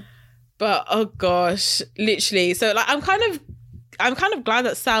better. But oh gosh, literally. So like, I'm kind of glad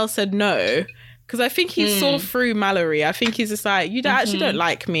that Sal said no, because I think he saw through Mallory. I think he's just like, you actually don't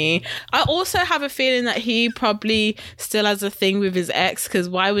like me. I also have a feeling that he probably still has a thing with his ex, because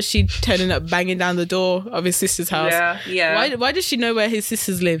why was she turning up banging down the door of his sister's house? Yeah. Why does she know where his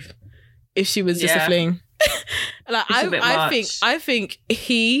sisters live if she was just a fling? Like, I think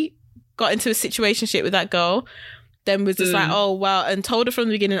he got into a situationship with that girl, then was just like, oh, well, and told her from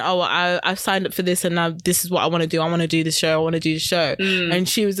the beginning, oh, well, I've signed up for this and now this is what I want to do. I want to do this show. I want to do the show. And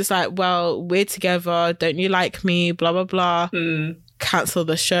she was just like, well, we're together. Don't you like me? Blah, blah, blah. Cancel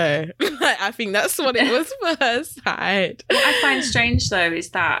the show. I think that's what it was for her side. What I find strange, though, is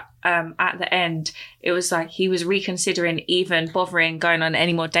that at the end, it was like he was reconsidering even bothering going on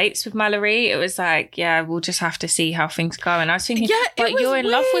any more dates with Mallory. It was like, yeah, we'll just have to see how things go. And I was thinking, but you're in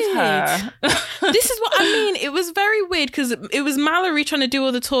love with her. This is what I mean. It was very weird, because it was Mallory trying to do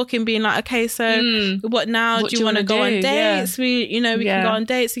all the talking, being like, okay, so what now? Do you want to go on dates? Yeah. We can go on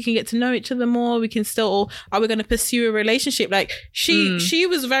dates. We can get to know each other more. We can still, are we going to pursue a relationship? Like, she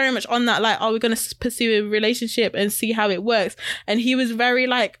was very much on that, like, are we going to pursue a relationship and see how it works? And he was very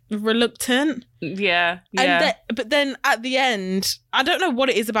like reluctant. But then at the end, I don't know what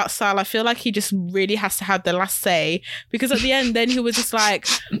it is about Sal. I feel like he just really has to have the last say, because at the end then he was just like,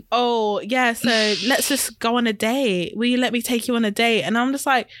 oh yeah, so let's just go on a date. Will you let me take you on a date? And I'm just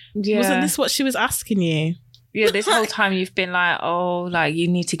like, wasn't this what she was asking you? Yeah, this whole time you've been like, oh, like, you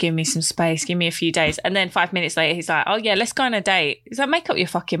need to give me some space, give me a few days. And then 5 minutes later, he's like, oh yeah, let's go on a date. He's like, make up your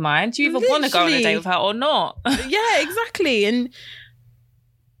fucking mind. Do you even want to go on a date with her or not? Yeah, exactly. And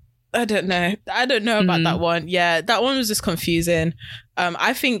I don't know about that one. Yeah, that one was just confusing.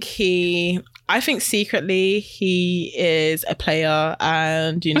 I think secretly he is a player,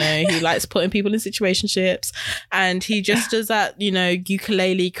 and he likes putting people in situationships, and he just does that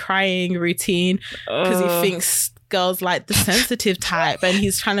ukulele crying routine because he thinks girls like the sensitive type, and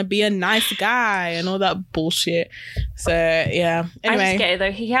he's trying to be a nice guy and all that bullshit. So yeah, anyway, I just get it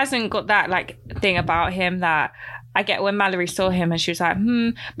though. He hasn't got that like thing about him that I get when Mallory saw him and she was like,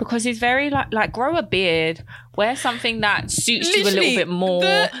 because he's very like grow a beard, wear something that suits you a little bit more.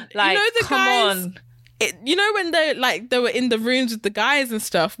 Come on. When they were in the rooms with the guys and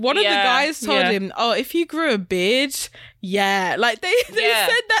stuff, one of the guys told him, oh, if you grew a beard, like they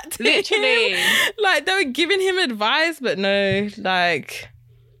said that to him. Like they were giving him advice, but no, like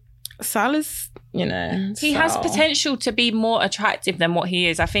Sal is, he has potential to be more attractive than what he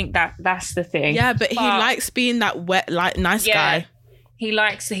is. I think that's the thing. Yeah, but he likes being that wet, like nice guy. He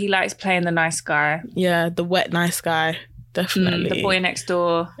likes playing the nice guy. Yeah, the wet nice guy. Definitely. The boy next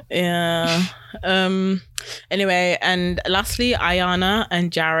door. Yeah. Anyway, and lastly, Ayana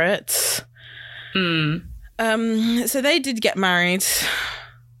and Jarrett. So they did get married.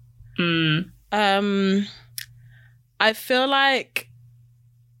 I feel like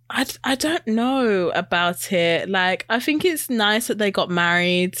I don't know about it. Like, I think it's nice that they got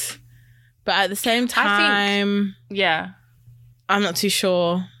married, but at the same time, I'm not too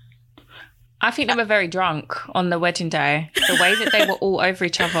sure. I think they were very drunk on the wedding day. The way that they were all over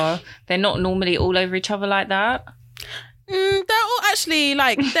each other, they're not normally all over each other like that. They're all actually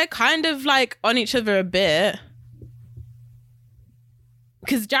like, they're kind of like on each other a bit.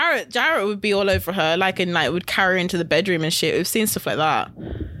 Because Jarrett would be all over her, like, and like would carry her into the bedroom and shit. We've seen stuff like that. But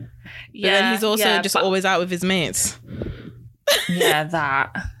then he's also always out with his mates. Yeah,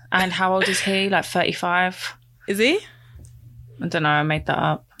 that. And how old is he? Like 35? Is he? I don't know. I made that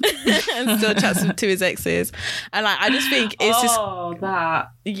up. And still chats to his exes. And like, I just think it's just...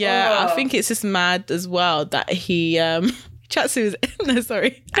 that. Yeah, I think it's just mad as well that he Chatsu's no,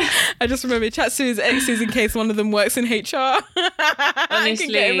 sorry. I just remembered Chatsu's exes in case one of them works in HR. Honestly,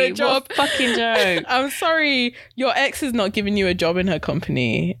 get him a job. What a fucking joke. I'm sorry, your ex is not giving you a job in her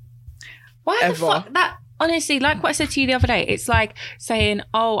company. Why the fuck that? Honestly, like what I said to you the other day, it's like saying,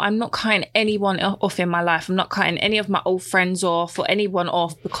 oh, I'm not cutting anyone off in my life. I'm not cutting any of my old friends off or anyone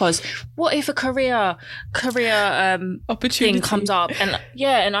off because what if a career opportunity thing comes up and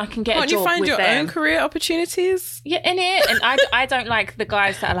I can get a job with them. Can't you find your own career opportunities? Yeah, in it. And I don't like the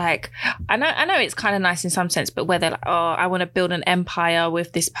guys that are like, I know it's kind of nice in some sense, but where they're like, oh, I want to build an empire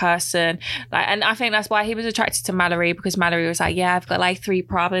with this person. Like, and I think that's why he was attracted to Mallory, because Mallory was like, yeah, I've got like 3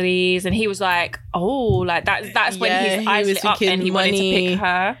 properties. And he was like, oh, like that's when his eyes lit up and he wanted to pick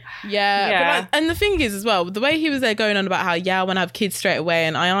her. Yeah. But and the thing is as well, the way he was there going on about how, I want to have kids straight away,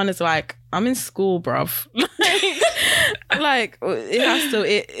 and Ayana's like, I'm in school, bruv. Like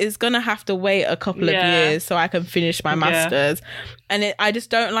it's gonna have to wait a couple of years so I can finish my masters. And I just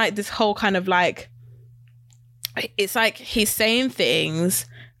don't like this whole kind of like, it's like he's saying things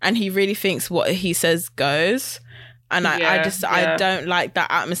and he really thinks what he says goes. And I don't like that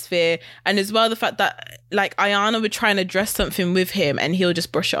atmosphere. And as well, the fact that like Ayana would try and address something with him and he'll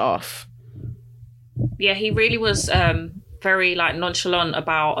just brush it off. Yeah, he really was very like nonchalant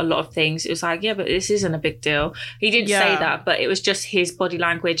about a lot of things. It was like, yeah, but this isn't a big deal. He didn't say that, but it was just his body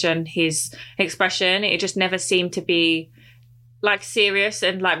language and his expression. It just never seemed to be like serious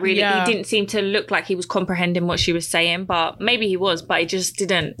and like really, he didn't seem to look like he was comprehending what she was saying, but maybe he was, but it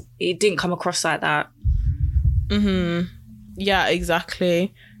didn't come across like that. Mm-hmm. Yeah,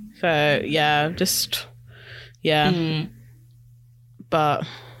 exactly. So But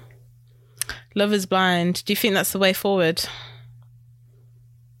Love is Blind, do you think that's the way forward?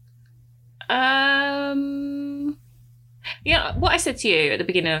 Yeah, what I said to you at the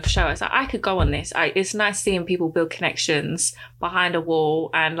beginning of the show is like, I could go on this. It's nice seeing people build connections behind a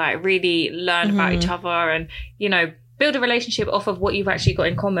wall and like really learn about each other and, you know, build a relationship off of what you've actually got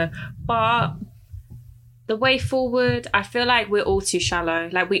in common. But the way forward, I feel like we're all too shallow.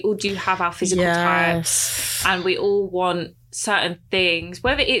 Like we all do have our physical types and we all want certain things,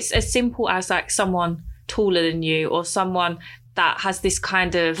 whether it's as simple as like someone taller than you or someone that has this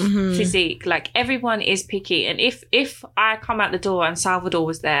kind of physique. Like everyone is picky. And if I come out the door and Salvador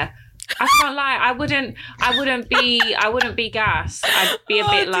was there, I can't lie, I wouldn't be gassed. I'd be a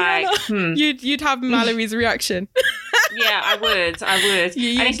bit like, You'd have Mallory's reaction. Yeah, I would.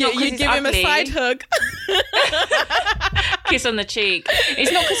 You'd give him a side hug. Kiss on the cheek.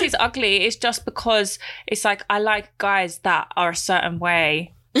 It's not because he's ugly, it's just because it's like I like guys that are a certain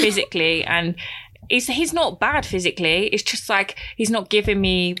way physically, and he's not bad physically, it's just like he's not giving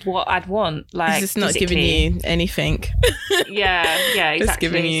me what I'd want. Like he's just not giving you anything. yeah,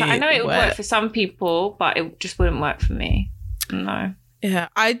 exactly. So I know it would work for some people, but it just wouldn't work for me. No. Yeah,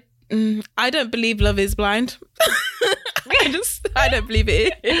 I don't believe Love is Blind. I don't believe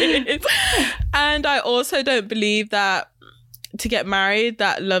it is. And I also don't believe that to get married,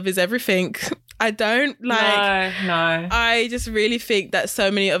 that love is everything. I don't like. No. I just really think that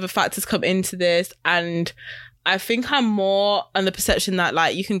so many other factors come into this, and I think I'm more on the perception that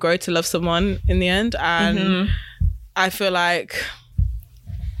like you can grow to love someone in the end, and I feel like,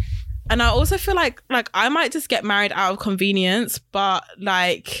 and I also feel like I might just get married out of convenience, but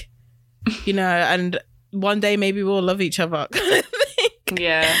like, you know, and one day maybe we'll love each other. Kind of thing.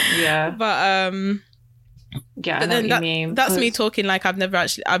 Yeah. But yeah, I know what you mean. That's me talking like I've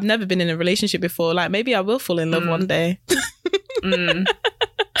never been in a relationship before. Like maybe I will fall in love one day.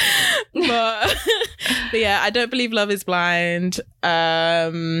 But yeah, I don't believe Love is Blind.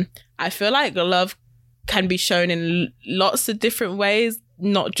 I feel like love can be shown in lots of different ways,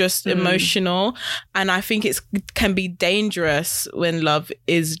 not just emotional. And I think it can be dangerous when love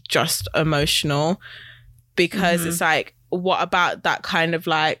is just emotional, because it's like, what about that kind of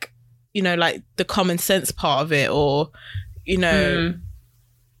like, you know, like the common sense part of it, or, you know.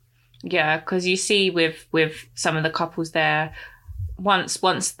 Yeah, because you see with some of the couples there, once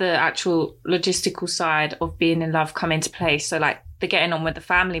the actual logistical side of being in love come into place, so like the getting on with the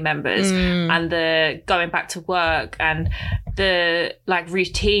family members and the going back to work and the like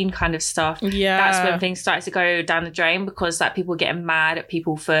routine kind of stuff, that's when things start to go down the drain, because like people getting mad at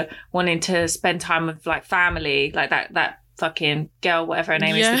people for wanting to spend time with like family, like that fucking girl, whatever her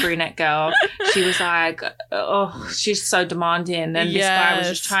name is, the brunette girl. She was like, oh, she's so demanding, and this guy was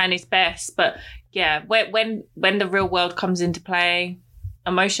just trying his best. But yeah, when the real world comes into play,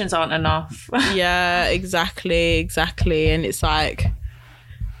 emotions aren't enough. Yeah, exactly. And it's like,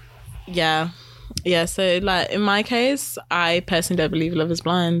 Yeah, so like in my case, I personally don't believe Love is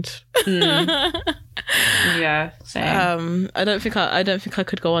Blind. Yeah, same. I don't think I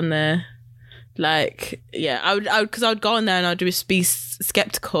could go on there. Like, yeah, I would because I would go on there and I'd just be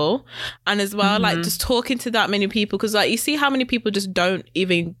skeptical, and as well, like just talking to that many people, because like you see how many people just don't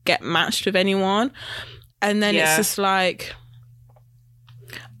even get matched with anyone, and then it's just like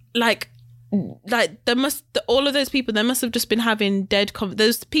there must all of those people, they must have just been having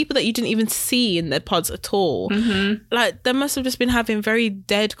those people that you didn't even see in their pods at all. Like they must have just been having very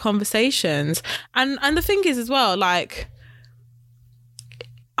dead conversations, and the thing is as well, like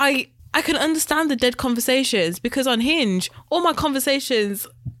I can understand the dead conversations, because on Hinge all my conversations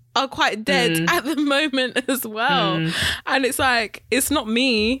are quite dead at the moment as well, and it's like, it's not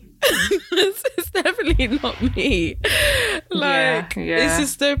me. It's definitely not me. Like it's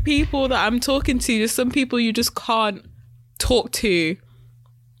just the people that I'm talking to. There's some people you just can't talk to.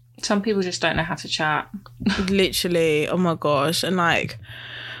 Some people just don't know how to chat. Literally, oh my gosh. And like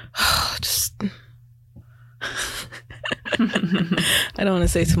just I don't want to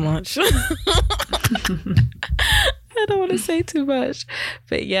say too much. I don't want to say too much,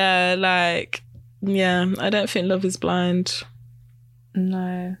 but yeah, like, yeah, I don't think Love is Blind.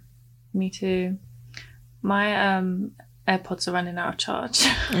 No, me too. My AirPods are running out of charge.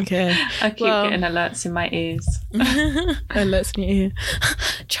 Okay. I keep getting alerts in my ears. Alerts in your ear.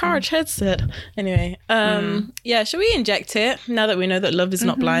 Charge headset. Anyway, yeah, shall we inject it now that we know that Love is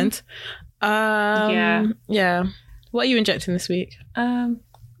not blind? Yeah. What are you injecting this week?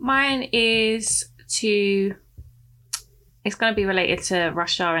 Mine is it's going to be related to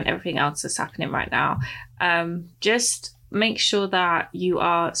Russia and everything else that's happening right now. Just make sure that you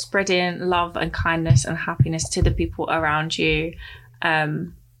are spreading love and kindness and happiness to the people around you.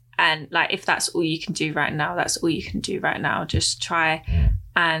 And like, if that's all you can do right now, that's all you can do right now. Just try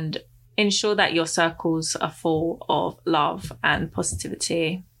and ensure that your circles are full of love and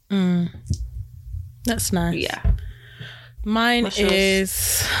positivity. That's nice. Yeah. Mine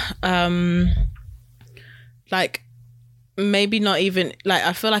is like, maybe not even like,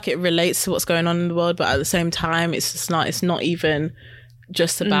 I feel like it relates to what's going on in the world, but at the same time it's not even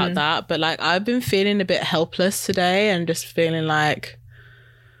just about that. But like, I've been feeling a bit helpless today, and just feeling like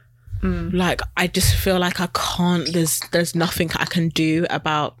I just feel like I can't, there's nothing I can do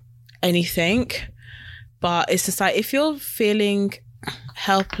about anything. But it's just like, if you're feeling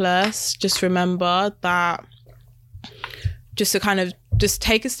helpless, just remember that, just to kind of just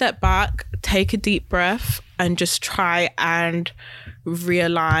take a step back, take a deep breath, and just try and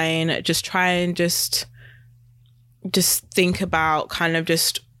realign. Just try and just think about kind of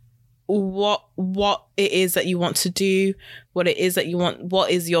just what it is that you want to do, what it is that you want, what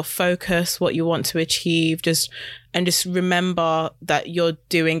is your focus, what you want to achieve. Just remember that you're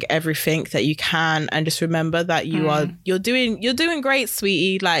doing everything that you can, and just remember that you're doing great,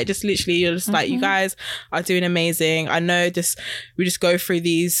 sweetie. Like, just literally, you're just like, you guys are doing amazing. I know we just go through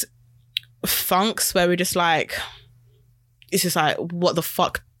these funks where we're just like, it's just like, what the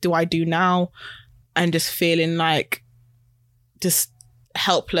fuck do I do now? And just feeling like just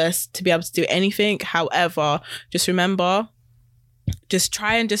helpless to be able to do anything. However, just remember, just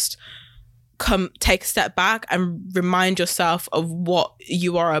try and just take a step back and remind yourself of what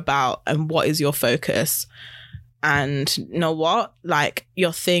you are about and what is your focus. And you know what? Like,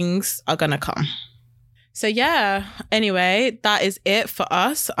 your things are gonna come. So yeah, anyway, that is it for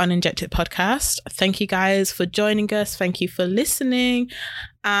us on Injected Podcast. Thank you guys for joining us. Thank you for listening.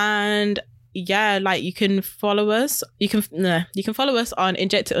 And yeah, like, you can follow us. You can follow us on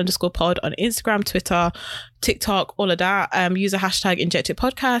Injected_pod on Instagram, Twitter, TikTok, all of that. Use a hashtag Injected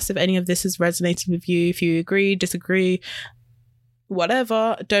Podcast if any of this is resonating with you. If you agree, disagree,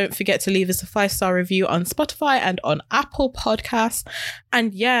 whatever, don't forget to leave us a 5-star review on Spotify and on Apple Podcasts.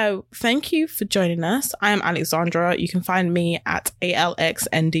 And yeah, thank you for joining us. I am Alexandra. You can find me at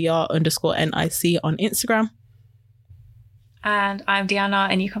ALXNDR_NIC on Instagram. And I'm Diana,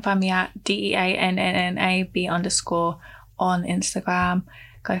 and you can find me at DEANNNAB_ on Instagram.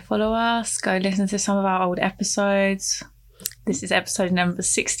 Go follow us. Go listen to some of our old episodes. This is episode number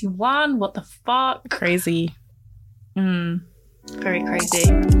 61. What the fuck? Crazy. Very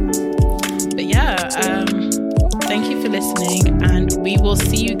crazy. But yeah, thank you for listening, and we will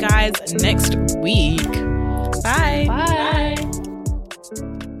see you guys next week.